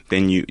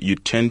 Then you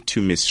tend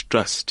to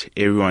mistrust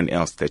everyone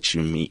else that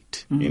you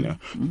meet,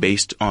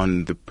 based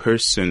on the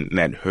person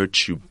that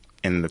hurt you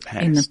in the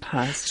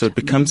past. So it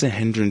becomes a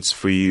hindrance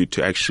for you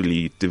to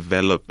actually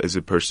develop as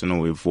a person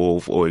or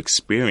evolve or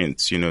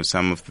experience,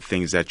 some of the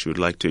things that you would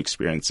like to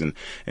experience in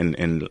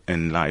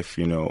life,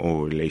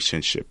 or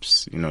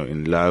relationships,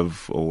 in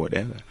love or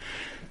whatever.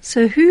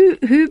 So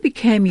who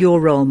became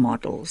your role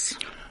models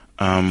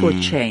for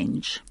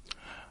change?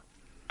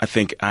 I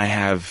think I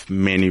have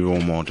many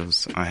role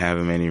models.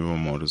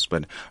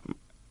 But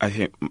I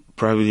think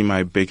probably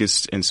my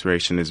biggest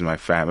inspiration is my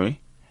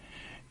family.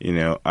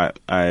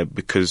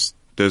 Because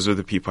those are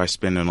the people I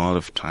spend a lot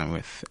of time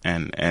with,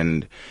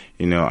 and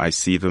I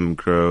see them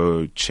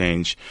grow,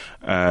 change,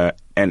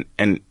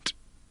 and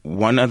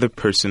one other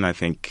person I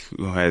think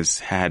who has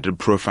had a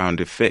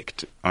profound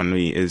effect on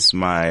me is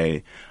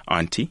my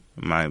auntie,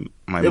 my the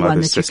mother's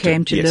one that sister. You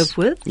came to live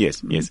with?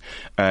 Yes, yes.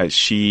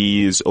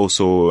 She is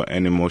also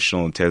an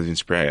emotional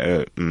intelligence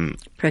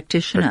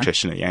practitioner.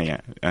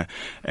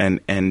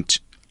 And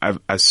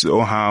I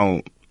saw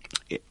how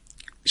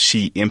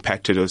she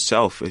impacted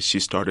herself as she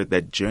started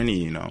that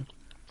journey,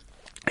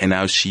 and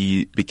how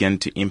she began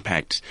to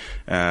impact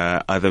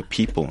other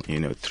people,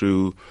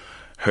 through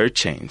her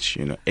change.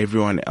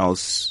 Everyone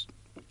else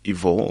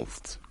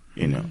evolved,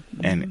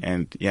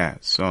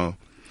 so.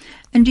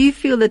 And do you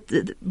feel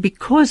that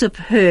because of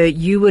her,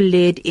 you were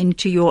led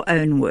into your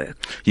own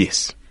work?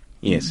 Yes.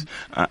 Yes.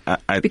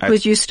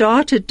 Because you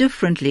started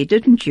differently,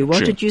 didn't you? What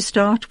True. did you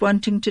start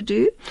wanting to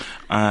do?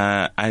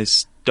 I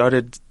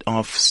started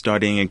off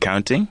studying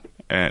accounting,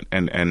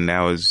 and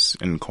I was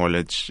in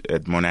college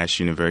at Monash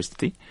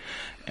University,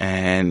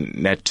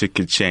 and that took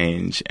a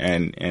change,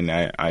 and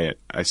I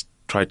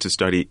tried to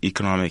study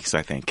economics,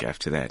 I think,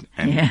 after that.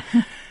 And, Yeah.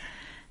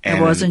 It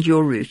and wasn't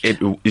your route.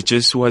 It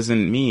just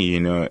wasn't me,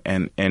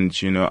 and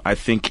I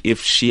think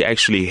if she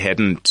actually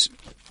hadn't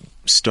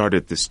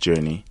started this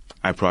journey,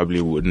 I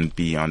probably wouldn't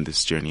be on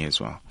this journey as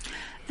well.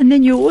 And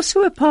then you're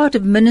also a part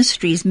of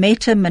ministries,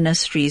 Meta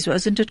Ministries,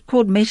 wasn't it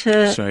called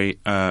Meta? Sorry,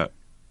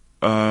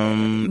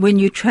 When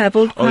you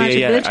travelled oh quite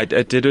yeah, a bit?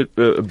 I did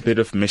a bit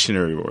of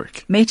missionary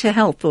work. Meta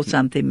Health or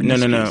something? No,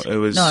 Ministries? it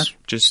was No,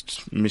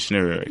 just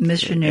missionary work.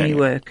 missionary Yeah, yeah,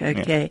 work, yeah.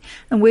 okay.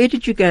 And where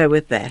did you go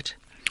with that?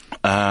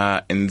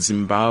 In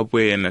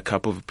Zimbabwe and a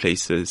couple of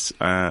places.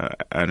 I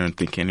don't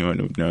think anyone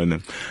would know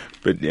them,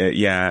 but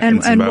yeah, in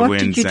And Zimbabwe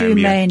what and did you Zambia.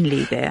 do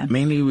mainly there?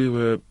 Mainly, we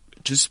were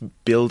just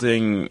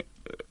building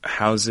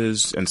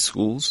houses and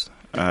schools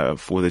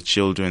for the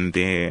children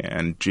there,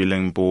 and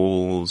drilling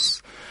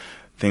balls,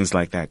 things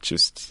like that.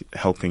 Just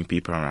helping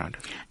people around.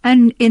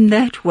 And in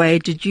that way,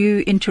 did you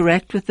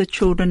interact with the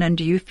children, and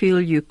do you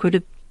feel you could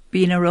have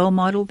been a role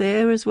model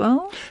there as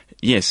well?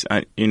 Yes,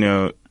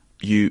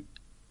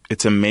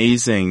 it's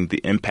amazing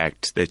the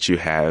impact that you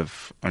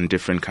have on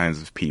different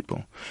kinds of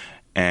people.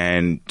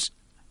 And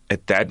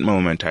at that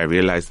moment, I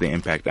realized the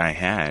impact I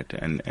had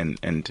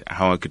and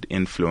how I could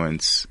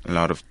influence a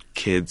lot of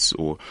kids,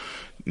 or,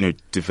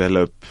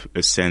 develop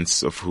a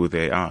sense of who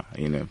they are,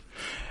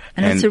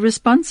 And it's a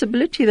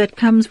responsibility that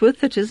comes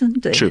with it,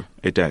 isn't it? True,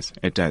 it does.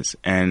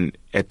 And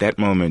at that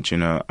moment,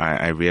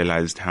 I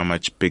realized how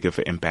much big of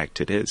an impact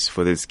it is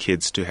for these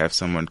kids to have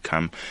someone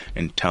come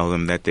and tell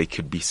them that they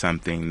could be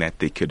something, that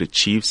they could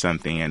achieve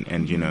something,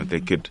 and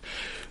they could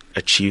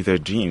achieve their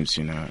dreams,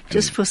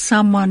 Just for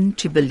someone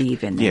to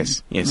believe in them.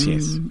 Yes.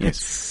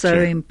 It's so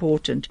Sure.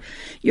 important.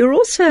 You're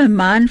also a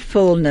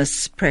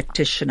mindfulness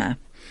practitioner.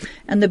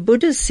 And the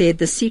Buddha said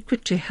the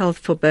secret to health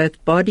for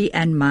both body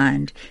and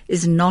mind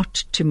is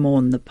not to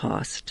mourn the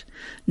past,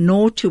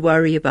 nor to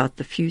worry about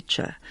the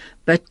future,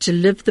 but to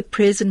live the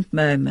present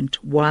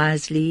moment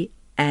wisely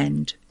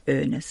and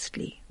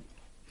earnestly.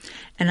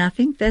 And I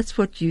think that's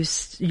what you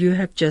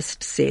have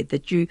just said,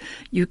 that you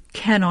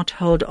cannot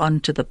hold on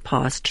to the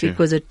past. True.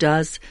 Because it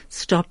does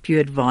stop you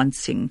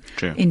advancing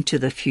True. into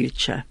the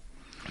future.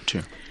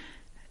 True.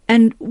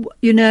 And,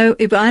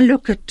 if I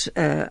look at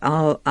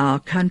our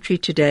country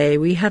today,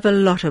 we have a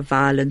lot of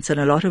violence and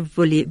a lot of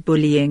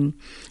bullying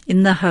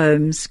in the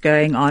homes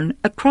going on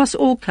across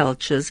all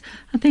cultures.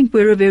 I think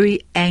we're a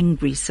very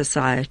angry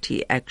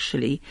society,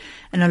 actually.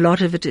 And a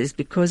lot of it is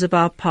because of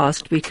our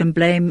past. We can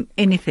blame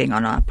anything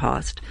on our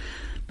past.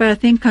 But I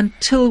think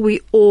until we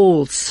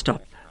all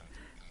stop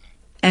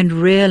and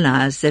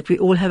realize that we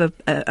all have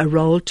a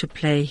role to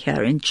play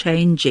here in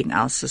changing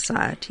our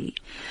society,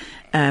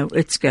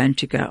 it's going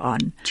to go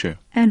on. True.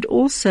 And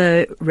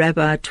also,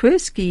 Rabbi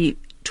Twersky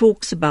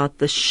talks about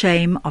the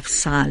shame of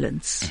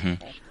silence,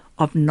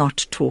 of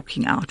not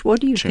talking out.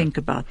 What do you think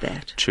about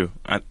that? True.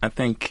 I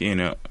think,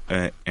 in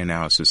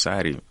our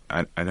society,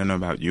 I don't know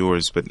about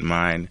yours, but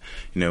mine,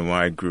 where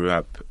I grew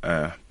up,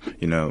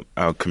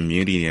 our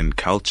community and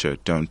culture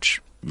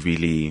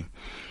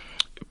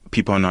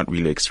people are not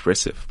really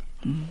expressive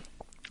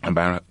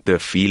about their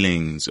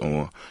feelings,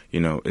 or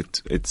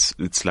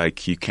it's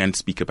like you can't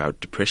speak about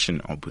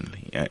depression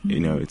openly.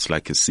 It's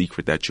like a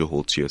secret that you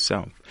hold to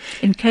yourself.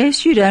 In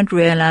case you don't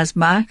realize,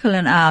 Michael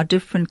and I are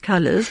different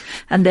colors,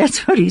 and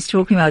that's what he's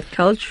talking about.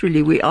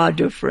 Culturally, we are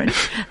different.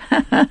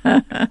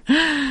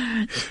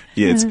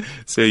 Yes.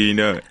 So,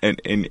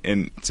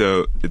 and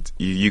so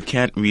you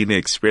can't really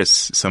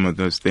express some of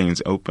those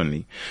things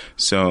openly.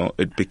 So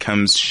it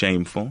becomes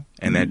shameful,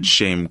 and that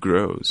shame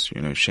grows.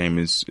 Shame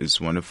is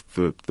one of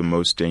the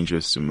most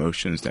dangerous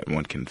emotions that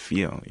one can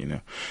feel,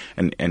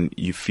 and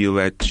you feel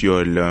that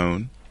you're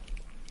alone.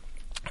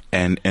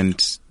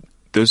 And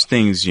those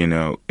things,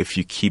 if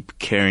you keep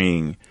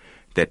carrying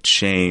that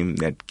shame,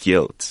 that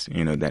guilt,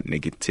 that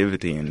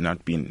negativity, and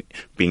not being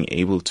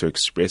able to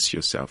express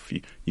yourself,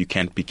 you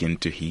can't begin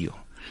to heal.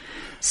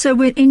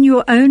 So in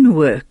your own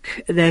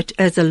work, that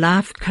as a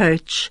life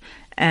coach,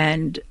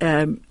 and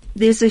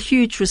there's a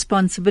huge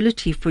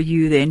responsibility for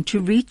you then to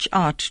reach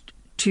out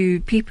to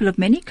people of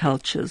many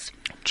cultures.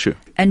 True.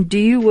 And do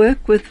you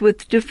work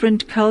with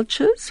different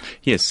cultures?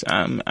 Yes.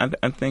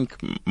 I think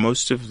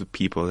most of the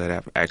people that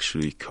I've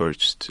actually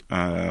coached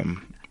are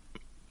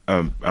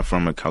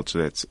from a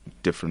culture that's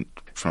different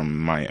from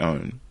my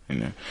own,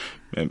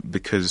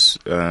 because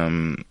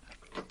a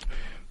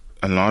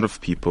lot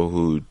of people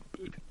who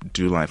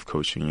do life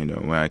coaching,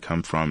 where I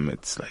come from,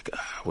 it's like,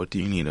 what do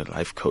you need a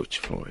life coach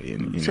for?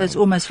 So it's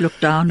almost looked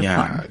down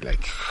upon. Yeah,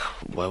 like,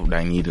 why would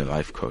I need a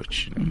life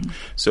coach?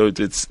 So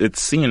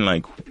it's seen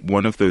like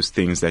one of those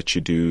things that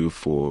you do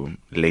for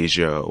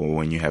leisure, or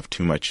when you have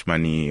too much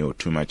money or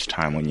too much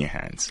time on your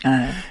hands.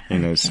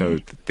 Okay. So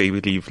they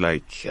believe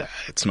like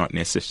it's not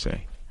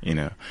necessary.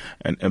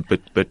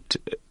 But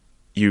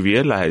you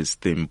realize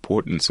the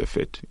importance of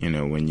it,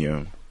 when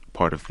you're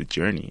part of the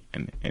journey,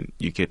 and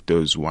you get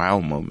those wow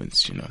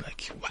moments,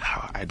 like,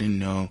 wow, I didn't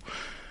know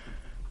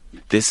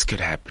this could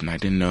happen. I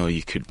didn't know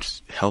you could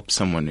help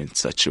someone in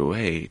such a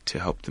way to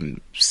help them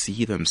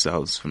see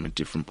themselves from a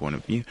different point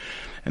of view.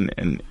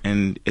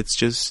 And it's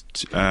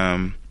just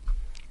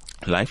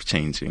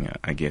life-changing,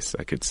 I guess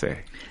I could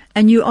say.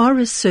 And you are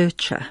a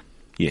searcher.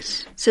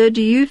 Yes. So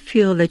do you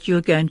feel that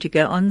you're going to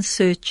go on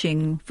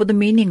searching for the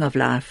meaning of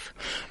life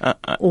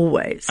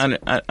always? I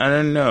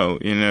don't know,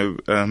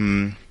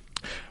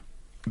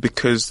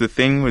 because the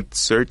thing with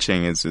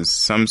searching is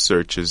some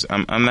searchers,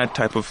 I'm that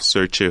type of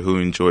searcher who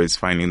enjoys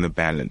finding the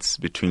balance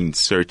between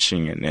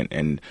searching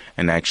and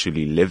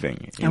actually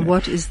living. And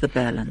what is the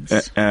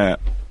balance?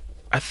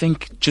 I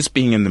think just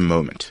being in the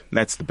moment,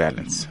 that's the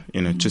balance.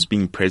 Just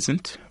being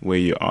present where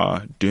you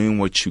are, doing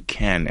what you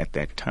can at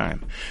that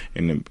time.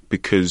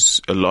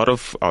 Because a lot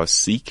of our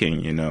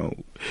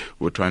seeking,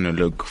 we're trying to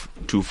look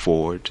too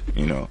forward,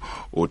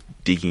 or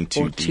digging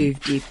too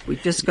deep.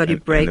 We've just got to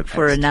break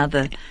for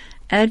another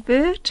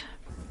advert.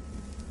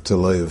 To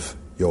live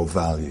your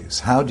values.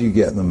 How do you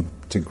get them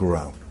to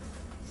grow?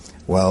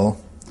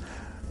 Well,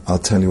 I'll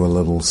tell you a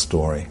little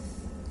story.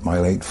 My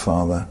late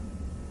father,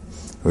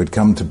 who had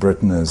come to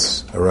Britain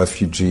as a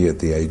refugee at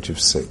the age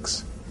of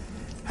 6,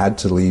 had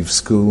to leave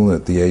school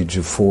at the age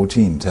of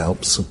 14 to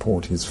help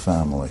support his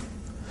family.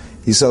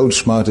 He sold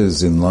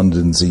schmutters in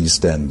London's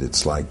East End.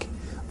 It's like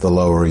the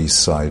Lower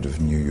East Side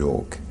of New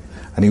York.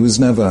 And he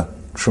was never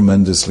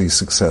tremendously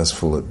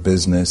successful at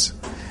business.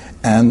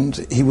 And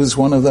he was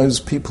one of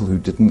those people who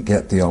didn't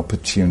get the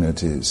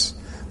opportunities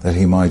that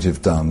he might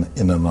have done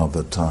in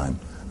another time,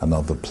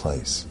 another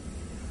place.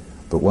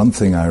 But one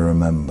thing I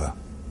remember,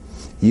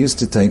 he used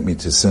to take me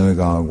to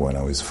synagogue when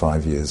I was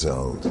 5 years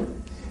old.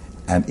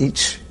 And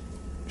each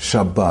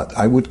Shabbat,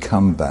 I would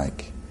come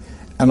back.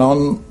 And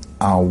on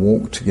our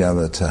walk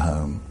together to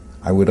home,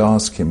 I would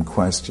ask him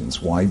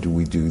questions. Why do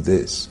we do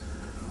this?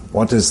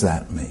 What does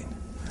that mean?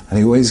 And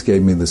he always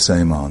gave me the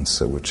same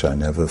answer, which I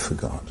never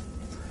forgot.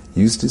 He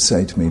used to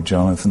say to me,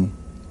 Jonathan,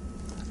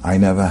 I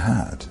never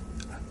had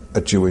a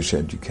Jewish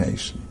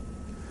education,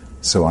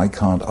 so I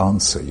can't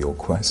answer your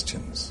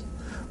questions.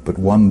 But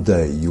one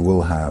day you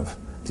will have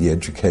the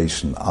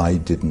education I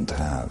didn't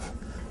have.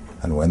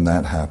 And when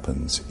that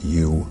happens,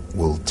 you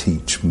will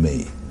teach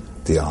me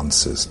the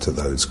answers to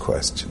those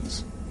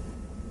questions.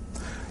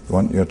 You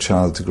want your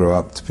child to grow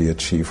up to be a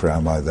chief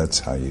rabbi, that's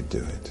how you do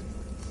it.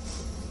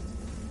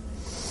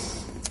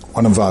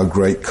 One of our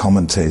great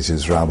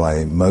commentators,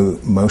 Rabbi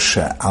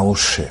Moshe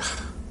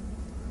Alshich,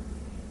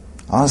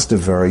 asked a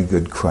very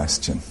good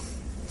question.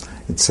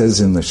 It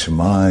says in the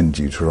Shema in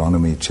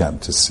Deuteronomy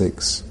chapter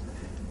 6,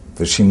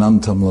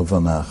 V'shinantam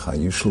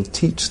levanecha, you shall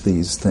teach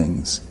these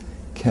things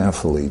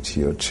carefully to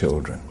your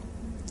children.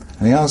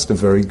 And he asked a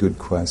very good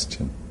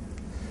question.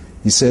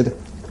 He said,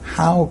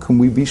 how can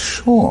we be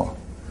sure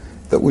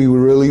that we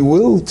really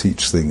will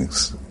teach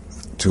things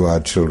to our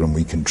children?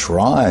 We can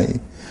try,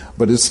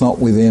 but it's not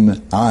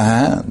within our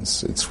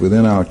hands. It's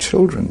within our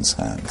children's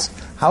hands.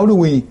 How do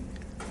we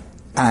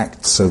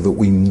act so that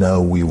we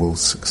know we will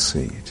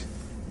succeed?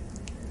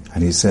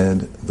 And he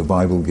said, the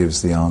Bible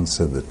gives the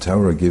answer, the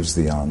Torah gives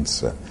the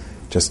answer,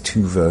 just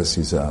 2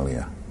 verses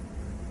earlier.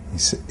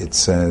 It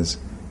says,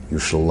 you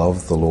shall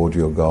love the Lord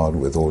your God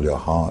with all your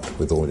heart,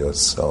 with all your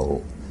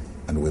soul,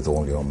 and with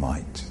all your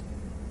might.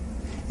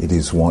 It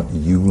is what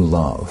you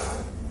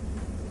love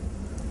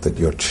that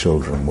your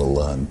children will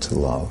learn to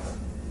love.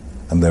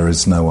 And there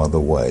is no other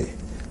way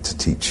to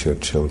teach your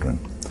children.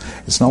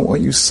 It's not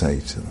what you say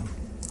to them.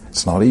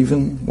 It's not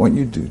even what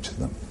you do to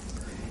them.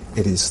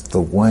 It is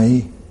the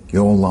way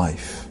your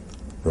life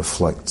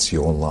reflects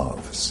your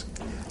loves.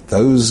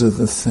 Those are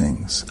the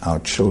things our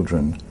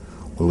children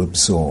will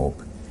absorb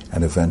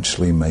and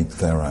eventually make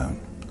their own.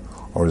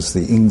 Or as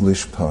the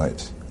English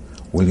poet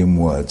William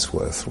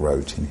Wordsworth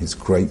wrote in his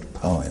great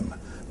poem,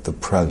 The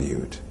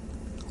Prelude,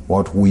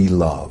 what we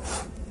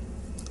love,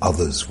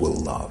 others will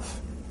love,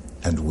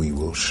 and we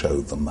will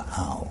show them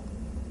how.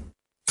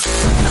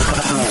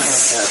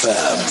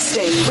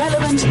 Stay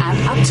relevant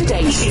and up to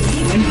date. Keep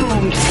you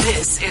informed.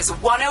 This is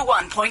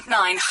 101.9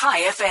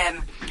 High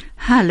FM.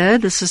 Hello,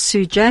 this is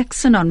Sue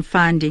Jackson on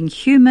Finding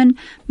Human.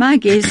 My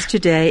guest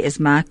today is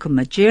Michael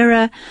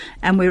Mujera,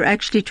 and we're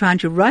actually trying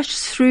to rush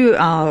through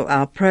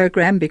our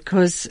program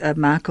because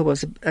Michael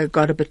was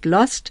got a bit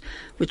lost,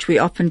 which we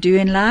often do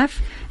in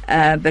life,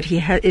 but he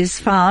is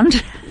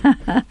found,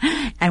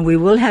 and we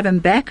will have him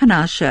back on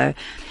our show.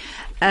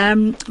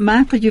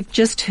 Michael, you've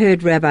just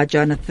heard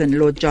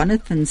Lord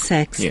Jonathan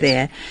Sachs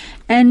there.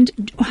 And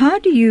how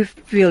do you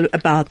feel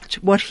about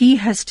what he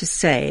has to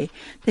say,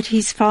 that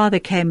his father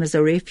came as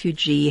a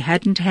refugee,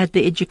 hadn't had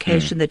the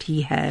education that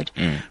he had,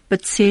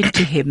 but said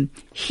to him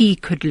he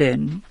could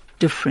learn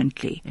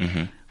differently?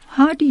 Mm-hmm.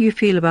 How do you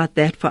feel about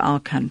that for our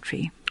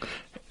country?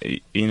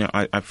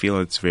 I feel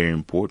it's very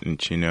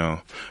important,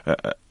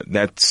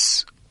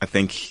 that's I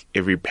think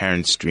every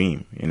parent's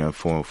dream,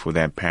 for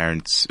their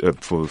parents,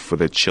 for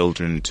their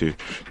children to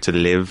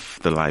live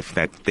the life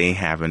that they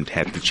haven't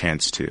had the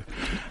chance to,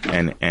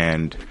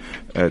 and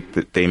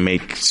they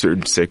make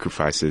certain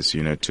sacrifices,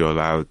 to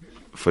allow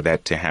for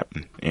that to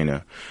happen,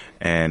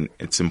 and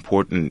it's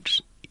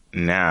important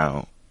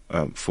now.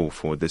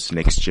 For this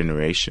next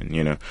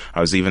generation, I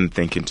was even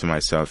thinking to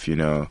myself,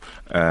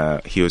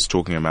 he was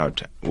talking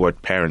about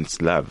what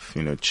parents love,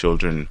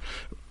 children.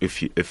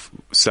 If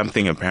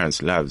something a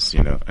parent loves,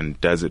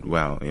 and does it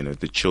well,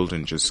 the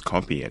children just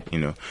copy it,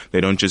 they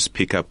don't just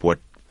pick up what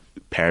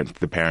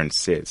the parent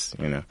says,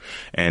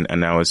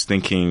 and I was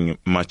thinking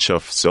much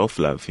of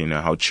self-love,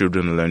 how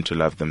children learn to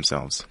love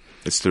themselves.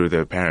 It's through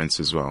their parents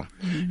as well.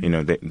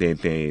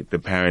 Mm-hmm. The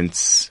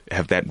parents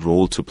have that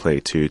role to play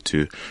to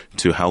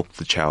help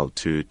the child,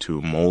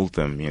 to mold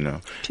them,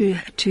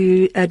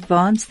 To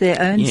advance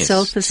their own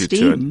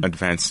self-esteem. To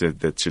advance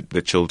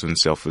the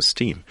children's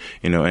self-esteem,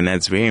 and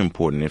that's very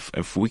important.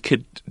 If we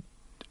could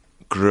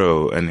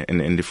grow and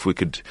if we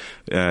could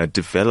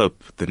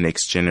develop the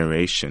next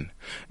generation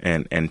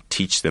and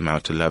teach them how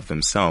to love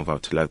themselves, how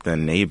to love their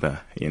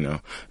neighbor,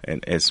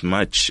 and as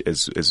much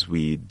as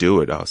we do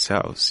it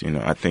ourselves,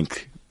 I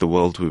think the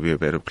world would be a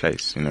better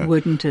place,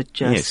 Wouldn't it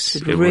just? Yes,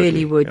 it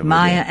really would.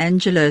 Maya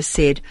Angelou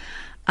said,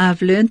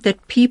 I've learned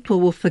that people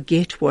will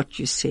forget what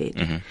you said.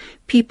 Mm-hmm.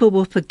 People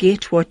will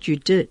forget what you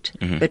did,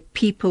 mm-hmm. but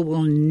people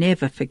will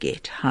never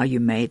forget how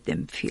you made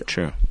them feel.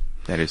 True.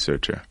 That is so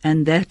true.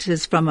 And that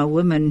is from a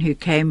woman who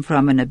came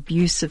from an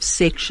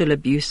sexual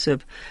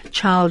abusive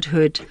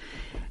childhood,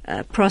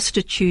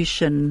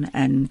 prostitution,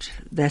 and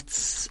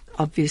that's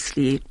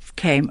obviously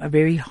came a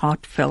very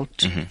heartfelt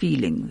mm-hmm.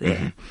 feeling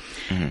there.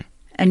 Mm-hmm. Mm-hmm.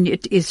 And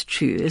it is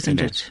true,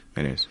 isn't it?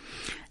 It is.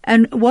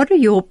 And what are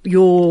your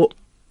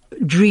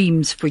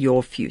dreams for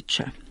your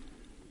future?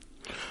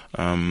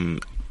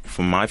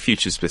 For my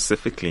future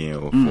specifically,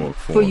 or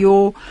for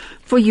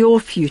your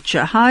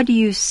future, how do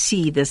you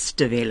see this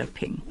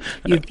developing?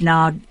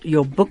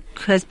 Your book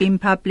has been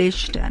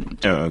published,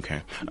 and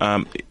okay.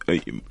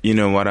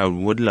 What I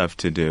would love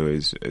to do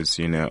is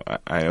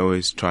I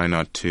always try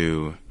not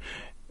to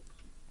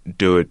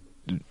do it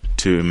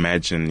to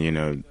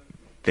imagine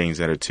things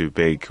that are too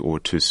big or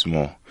too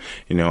small,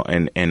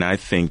 and I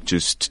think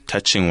just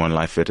touching one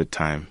life at a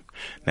time.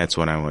 That's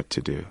what I want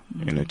to do.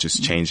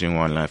 Just changing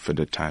one life at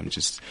a time,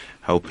 just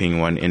helping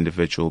one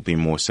individual be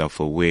more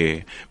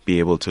self-aware, be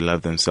able to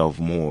love themselves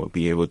more,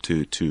 be able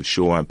to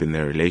show up in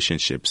their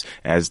relationships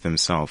as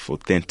themselves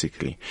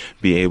authentically,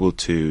 be able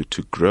to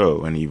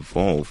grow and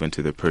evolve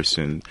into the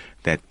person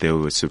that they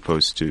were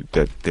supposed to,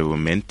 that they were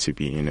meant to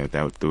be,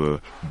 that they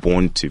were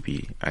born to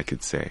be, I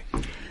could say.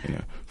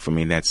 For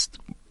me, that's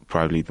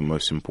probably the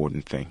most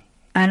important thing.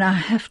 And I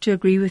have to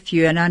agree with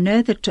you. And I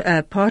know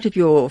that part of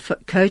your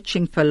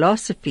coaching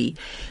philosophy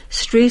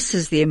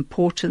stresses the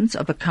importance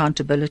of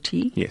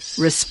accountability, yes,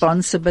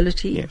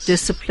 responsibility, yes,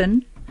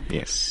 discipline,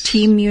 yes,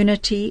 team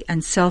unity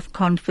and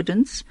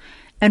self-confidence,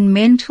 and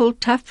mental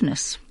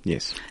toughness.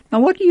 Yes. Now,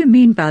 what do you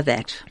mean by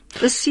that?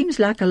 This seems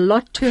like a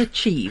lot to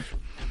achieve.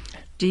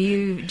 Do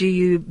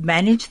you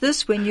manage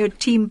this when you're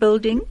team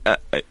building?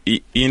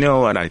 You know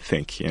what I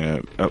think?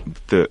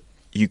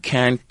 You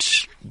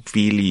can't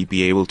really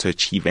be able to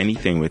achieve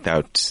anything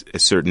without a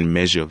certain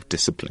measure of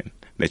discipline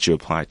that you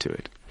apply to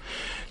it.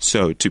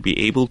 So to be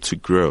able to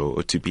grow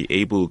or to be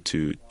able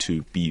to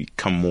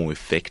become more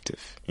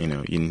effective,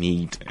 you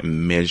need a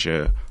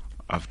measure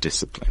of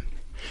discipline.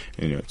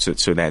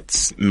 So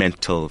that's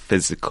mental,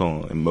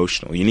 physical,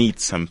 emotional. You need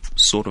some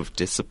sort of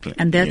discipline.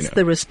 And that's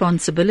the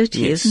responsibility,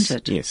 yes, isn't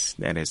it? Yes,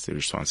 that is the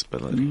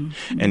responsibility.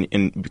 Mm-hmm.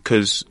 And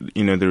because,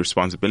 the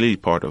responsibility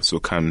part also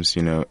comes,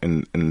 in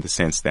the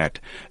sense that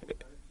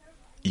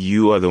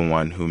you are the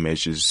one who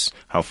measures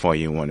how far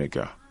you want to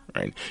go.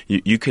 Right?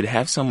 You could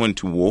have someone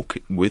to walk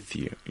with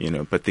you,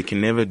 but they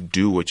can never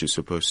do what you're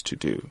supposed to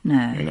do,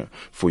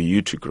 for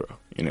you to grow.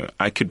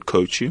 I could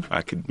coach you,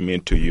 I could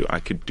mentor you, I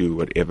could do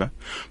whatever.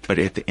 But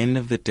at the end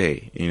of the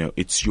day,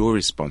 it's your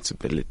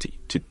responsibility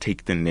to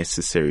take the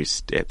necessary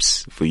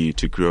steps for you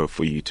to grow,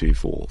 for you to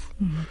evolve.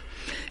 Mm-hmm.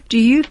 Do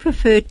you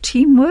prefer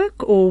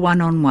teamwork or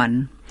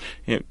one-on-one?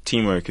 Yeah,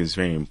 teamwork is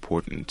very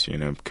important,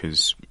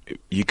 because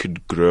you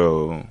could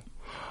grow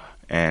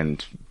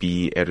and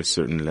be at a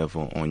certain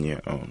level on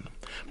your own.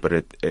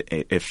 But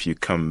if you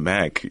come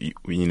back,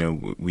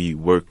 we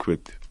work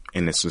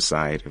in a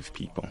society of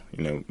people.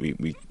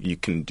 You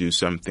can do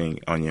something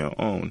on your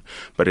own,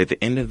 but at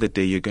the end of the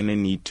day, you're going to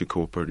need to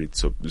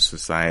cooperate with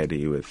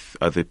society, with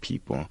other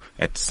people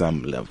at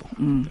some level.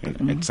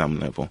 Mm-hmm. At some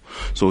level.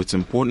 So it's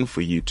important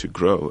for you to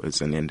grow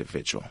as an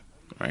individual,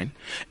 right?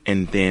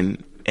 And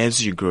then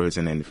as you grow as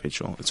an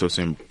individual, it's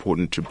also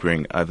important to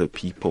bring other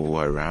people who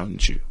are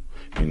around you,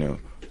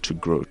 to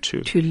grow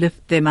too. To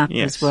lift them up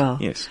as well.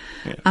 Yes.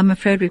 Yeah. I'm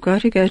afraid we've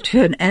got to go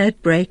to an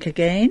ad break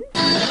again.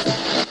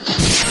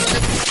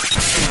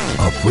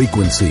 A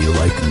frequency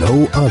like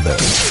no other.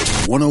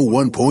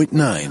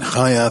 101.9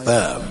 High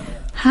FM.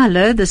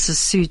 Hello, this is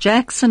Sue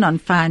Jackson on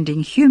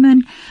Finding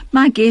Human.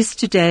 My guest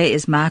today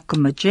is Michael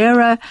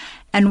Mujera,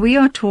 And we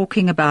are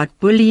talking about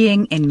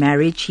bullying in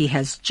marriage. He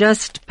has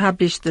just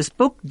published this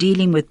book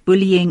dealing with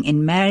bullying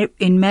in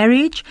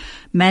marriage,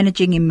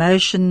 managing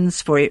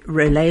emotions for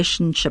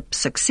relationship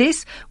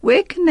success.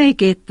 Where can they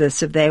get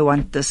this if they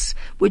want this?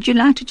 Would you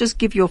like to just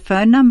give your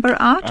phone number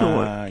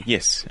out?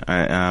 Yes.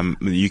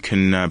 You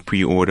can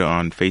pre-order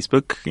on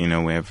Facebook. You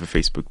know, we have a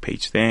Facebook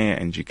page there,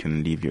 and you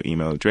can leave your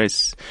email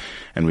address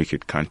and we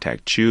could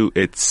contact you.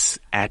 It's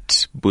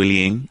at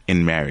Bullying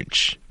in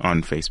Marriage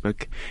on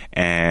Facebook,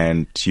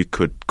 and you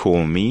could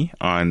call me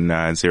on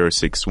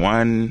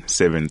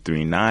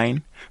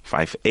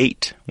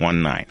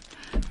 061-739-5819.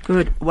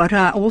 Good. What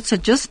I also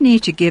just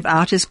need to give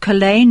out is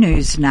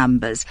Kolenu's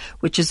numbers,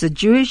 which is a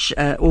Jewish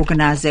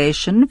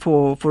organization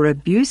for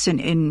abuse in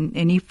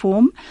any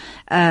form,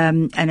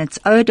 and it's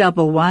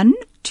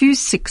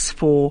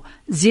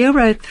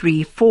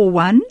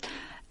 011-264-0341.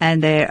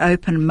 And they're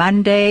open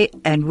Monday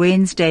and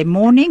Wednesday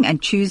morning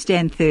and Tuesday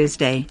and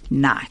Thursday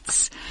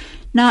nights.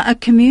 Now, a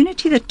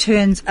community that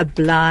turns a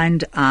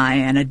blind eye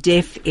and a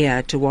deaf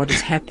ear to what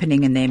is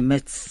happening in their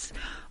midst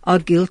are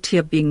guilty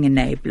of being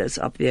enablers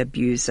of the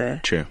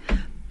abuser. True.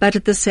 But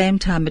at the same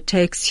time, it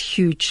takes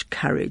huge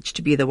courage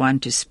to be the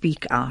one to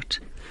speak out.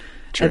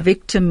 True. A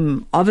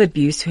victim of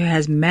abuse who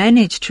has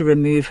managed to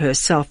remove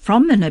herself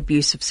from an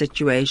abusive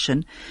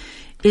situation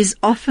is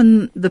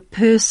often the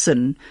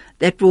person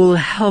that will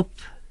help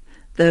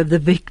the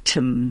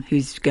victim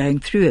who's going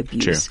through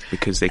abuse. True,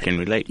 because they can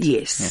relate.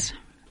 Yes.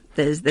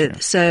 Yeah.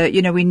 So,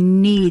 we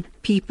need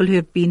people who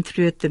have been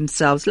through it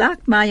themselves,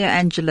 like Maya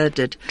Angelou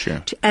did,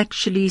 True. to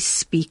actually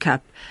speak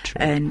up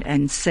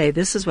and say,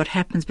 this is what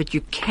happens, but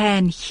you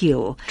can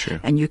heal. True.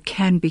 And you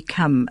can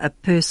become a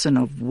person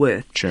of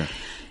worth. True.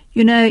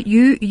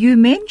 You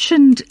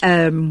mentioned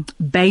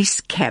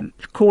base camp,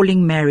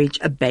 calling marriage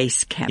a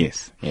base camp.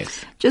 Yes.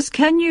 Just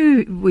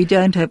we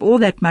don't have all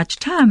that much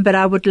time, but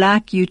I would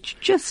like you to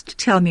just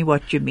tell me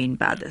what you mean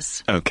by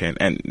this. Okay,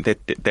 and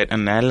that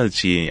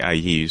analogy I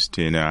used,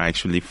 I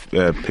actually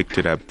picked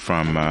it up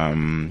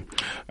from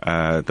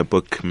the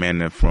book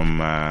Men Are From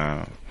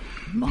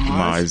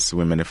Mars,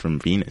 Women Are From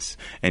Venus,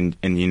 and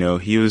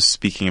he was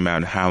speaking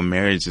about how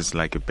marriage is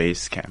like a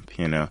base camp.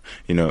 A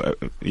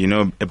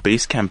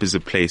base camp is a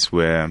place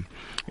where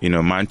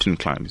mountain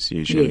climbers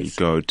usually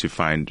go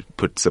to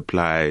put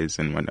supplies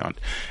and whatnot,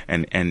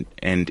 and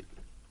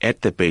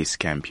at the base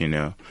camp,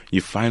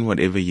 you find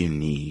whatever you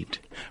need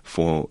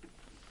for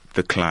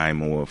the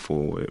climb or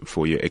for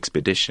your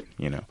expedition,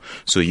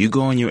 So you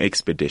go on your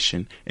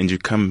expedition and you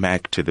come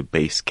back to the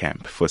base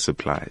camp for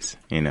supplies,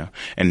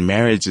 And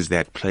marriage is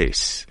that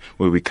place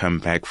where we come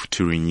back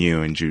to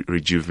renew and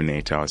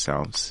rejuvenate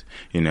ourselves,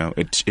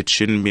 It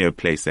shouldn't be a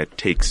place that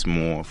takes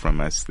more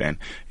from us than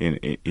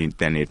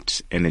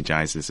it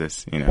energizes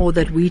us, Or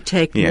that we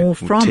take more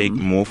from. Take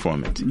more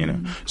from it,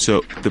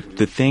 So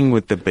the thing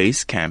with the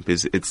base camp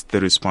is it's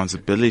the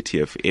responsibility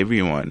of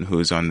everyone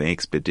who's on the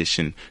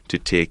expedition to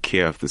take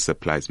care of the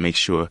supplies, make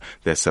sure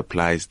there's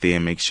supplies there,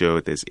 make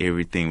sure there's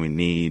everything we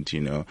need,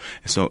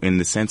 So in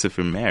the sense of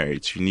a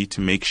marriage, you need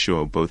to make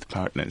sure, both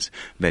partners,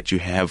 that you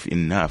have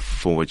enough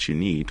for what you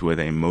need,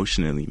 whether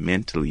emotionally,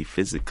 mentally,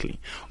 physically,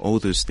 all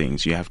those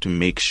things. You have to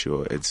make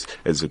sure as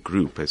a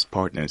group, as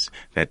partners,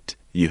 that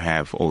you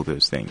have all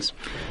those things.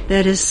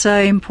 That is so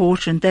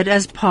important, that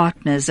as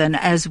partners and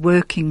as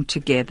working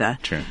together.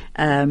 True.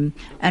 And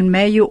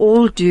may you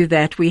all do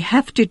that. We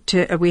have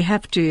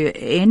to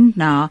end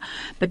now,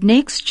 but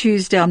next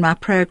Tuesday on my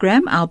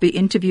program, I'll be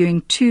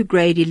interviewing 2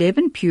 grade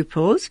 11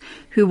 pupils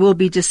who will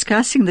be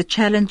discussing the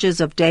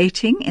challenges of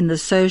dating in the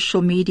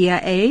social media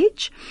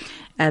age.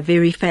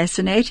 Very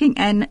fascinating,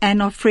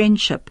 and of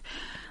friendship.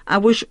 I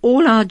wish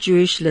all our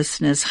Jewish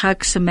listeners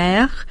Chag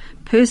Sameach.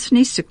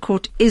 Personally,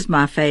 Sukkot is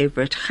my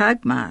favorite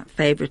Chag, my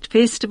favorite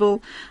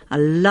festival. I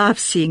love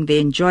seeing the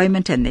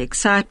enjoyment and the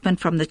excitement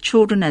from the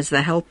children as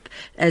they help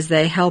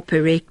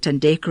erect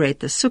and decorate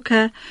the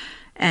sukkah.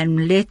 And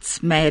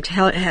may it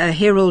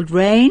herald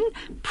rain,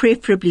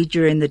 preferably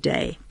during the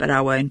day, but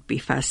I won't be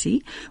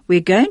fussy.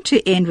 We're going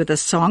to end with a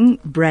song,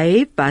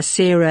 Brave, by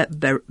Sarah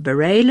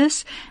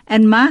Bareilles.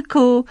 And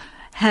Michael,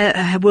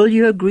 will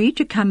you agree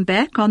to come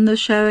back on the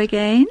show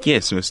again?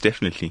 Yes, most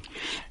definitely.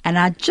 And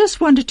I just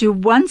wanted to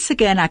once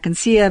again, I can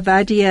see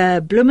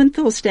Avadia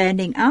Blumenthal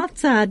standing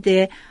outside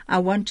there. I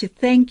want to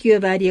thank you,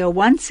 Avadia,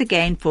 once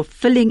again for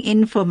filling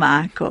in for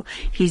Michael.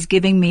 He's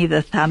giving me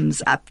the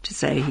thumbs up to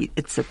say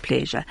it's a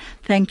pleasure.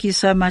 Thank you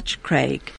so much, Craig.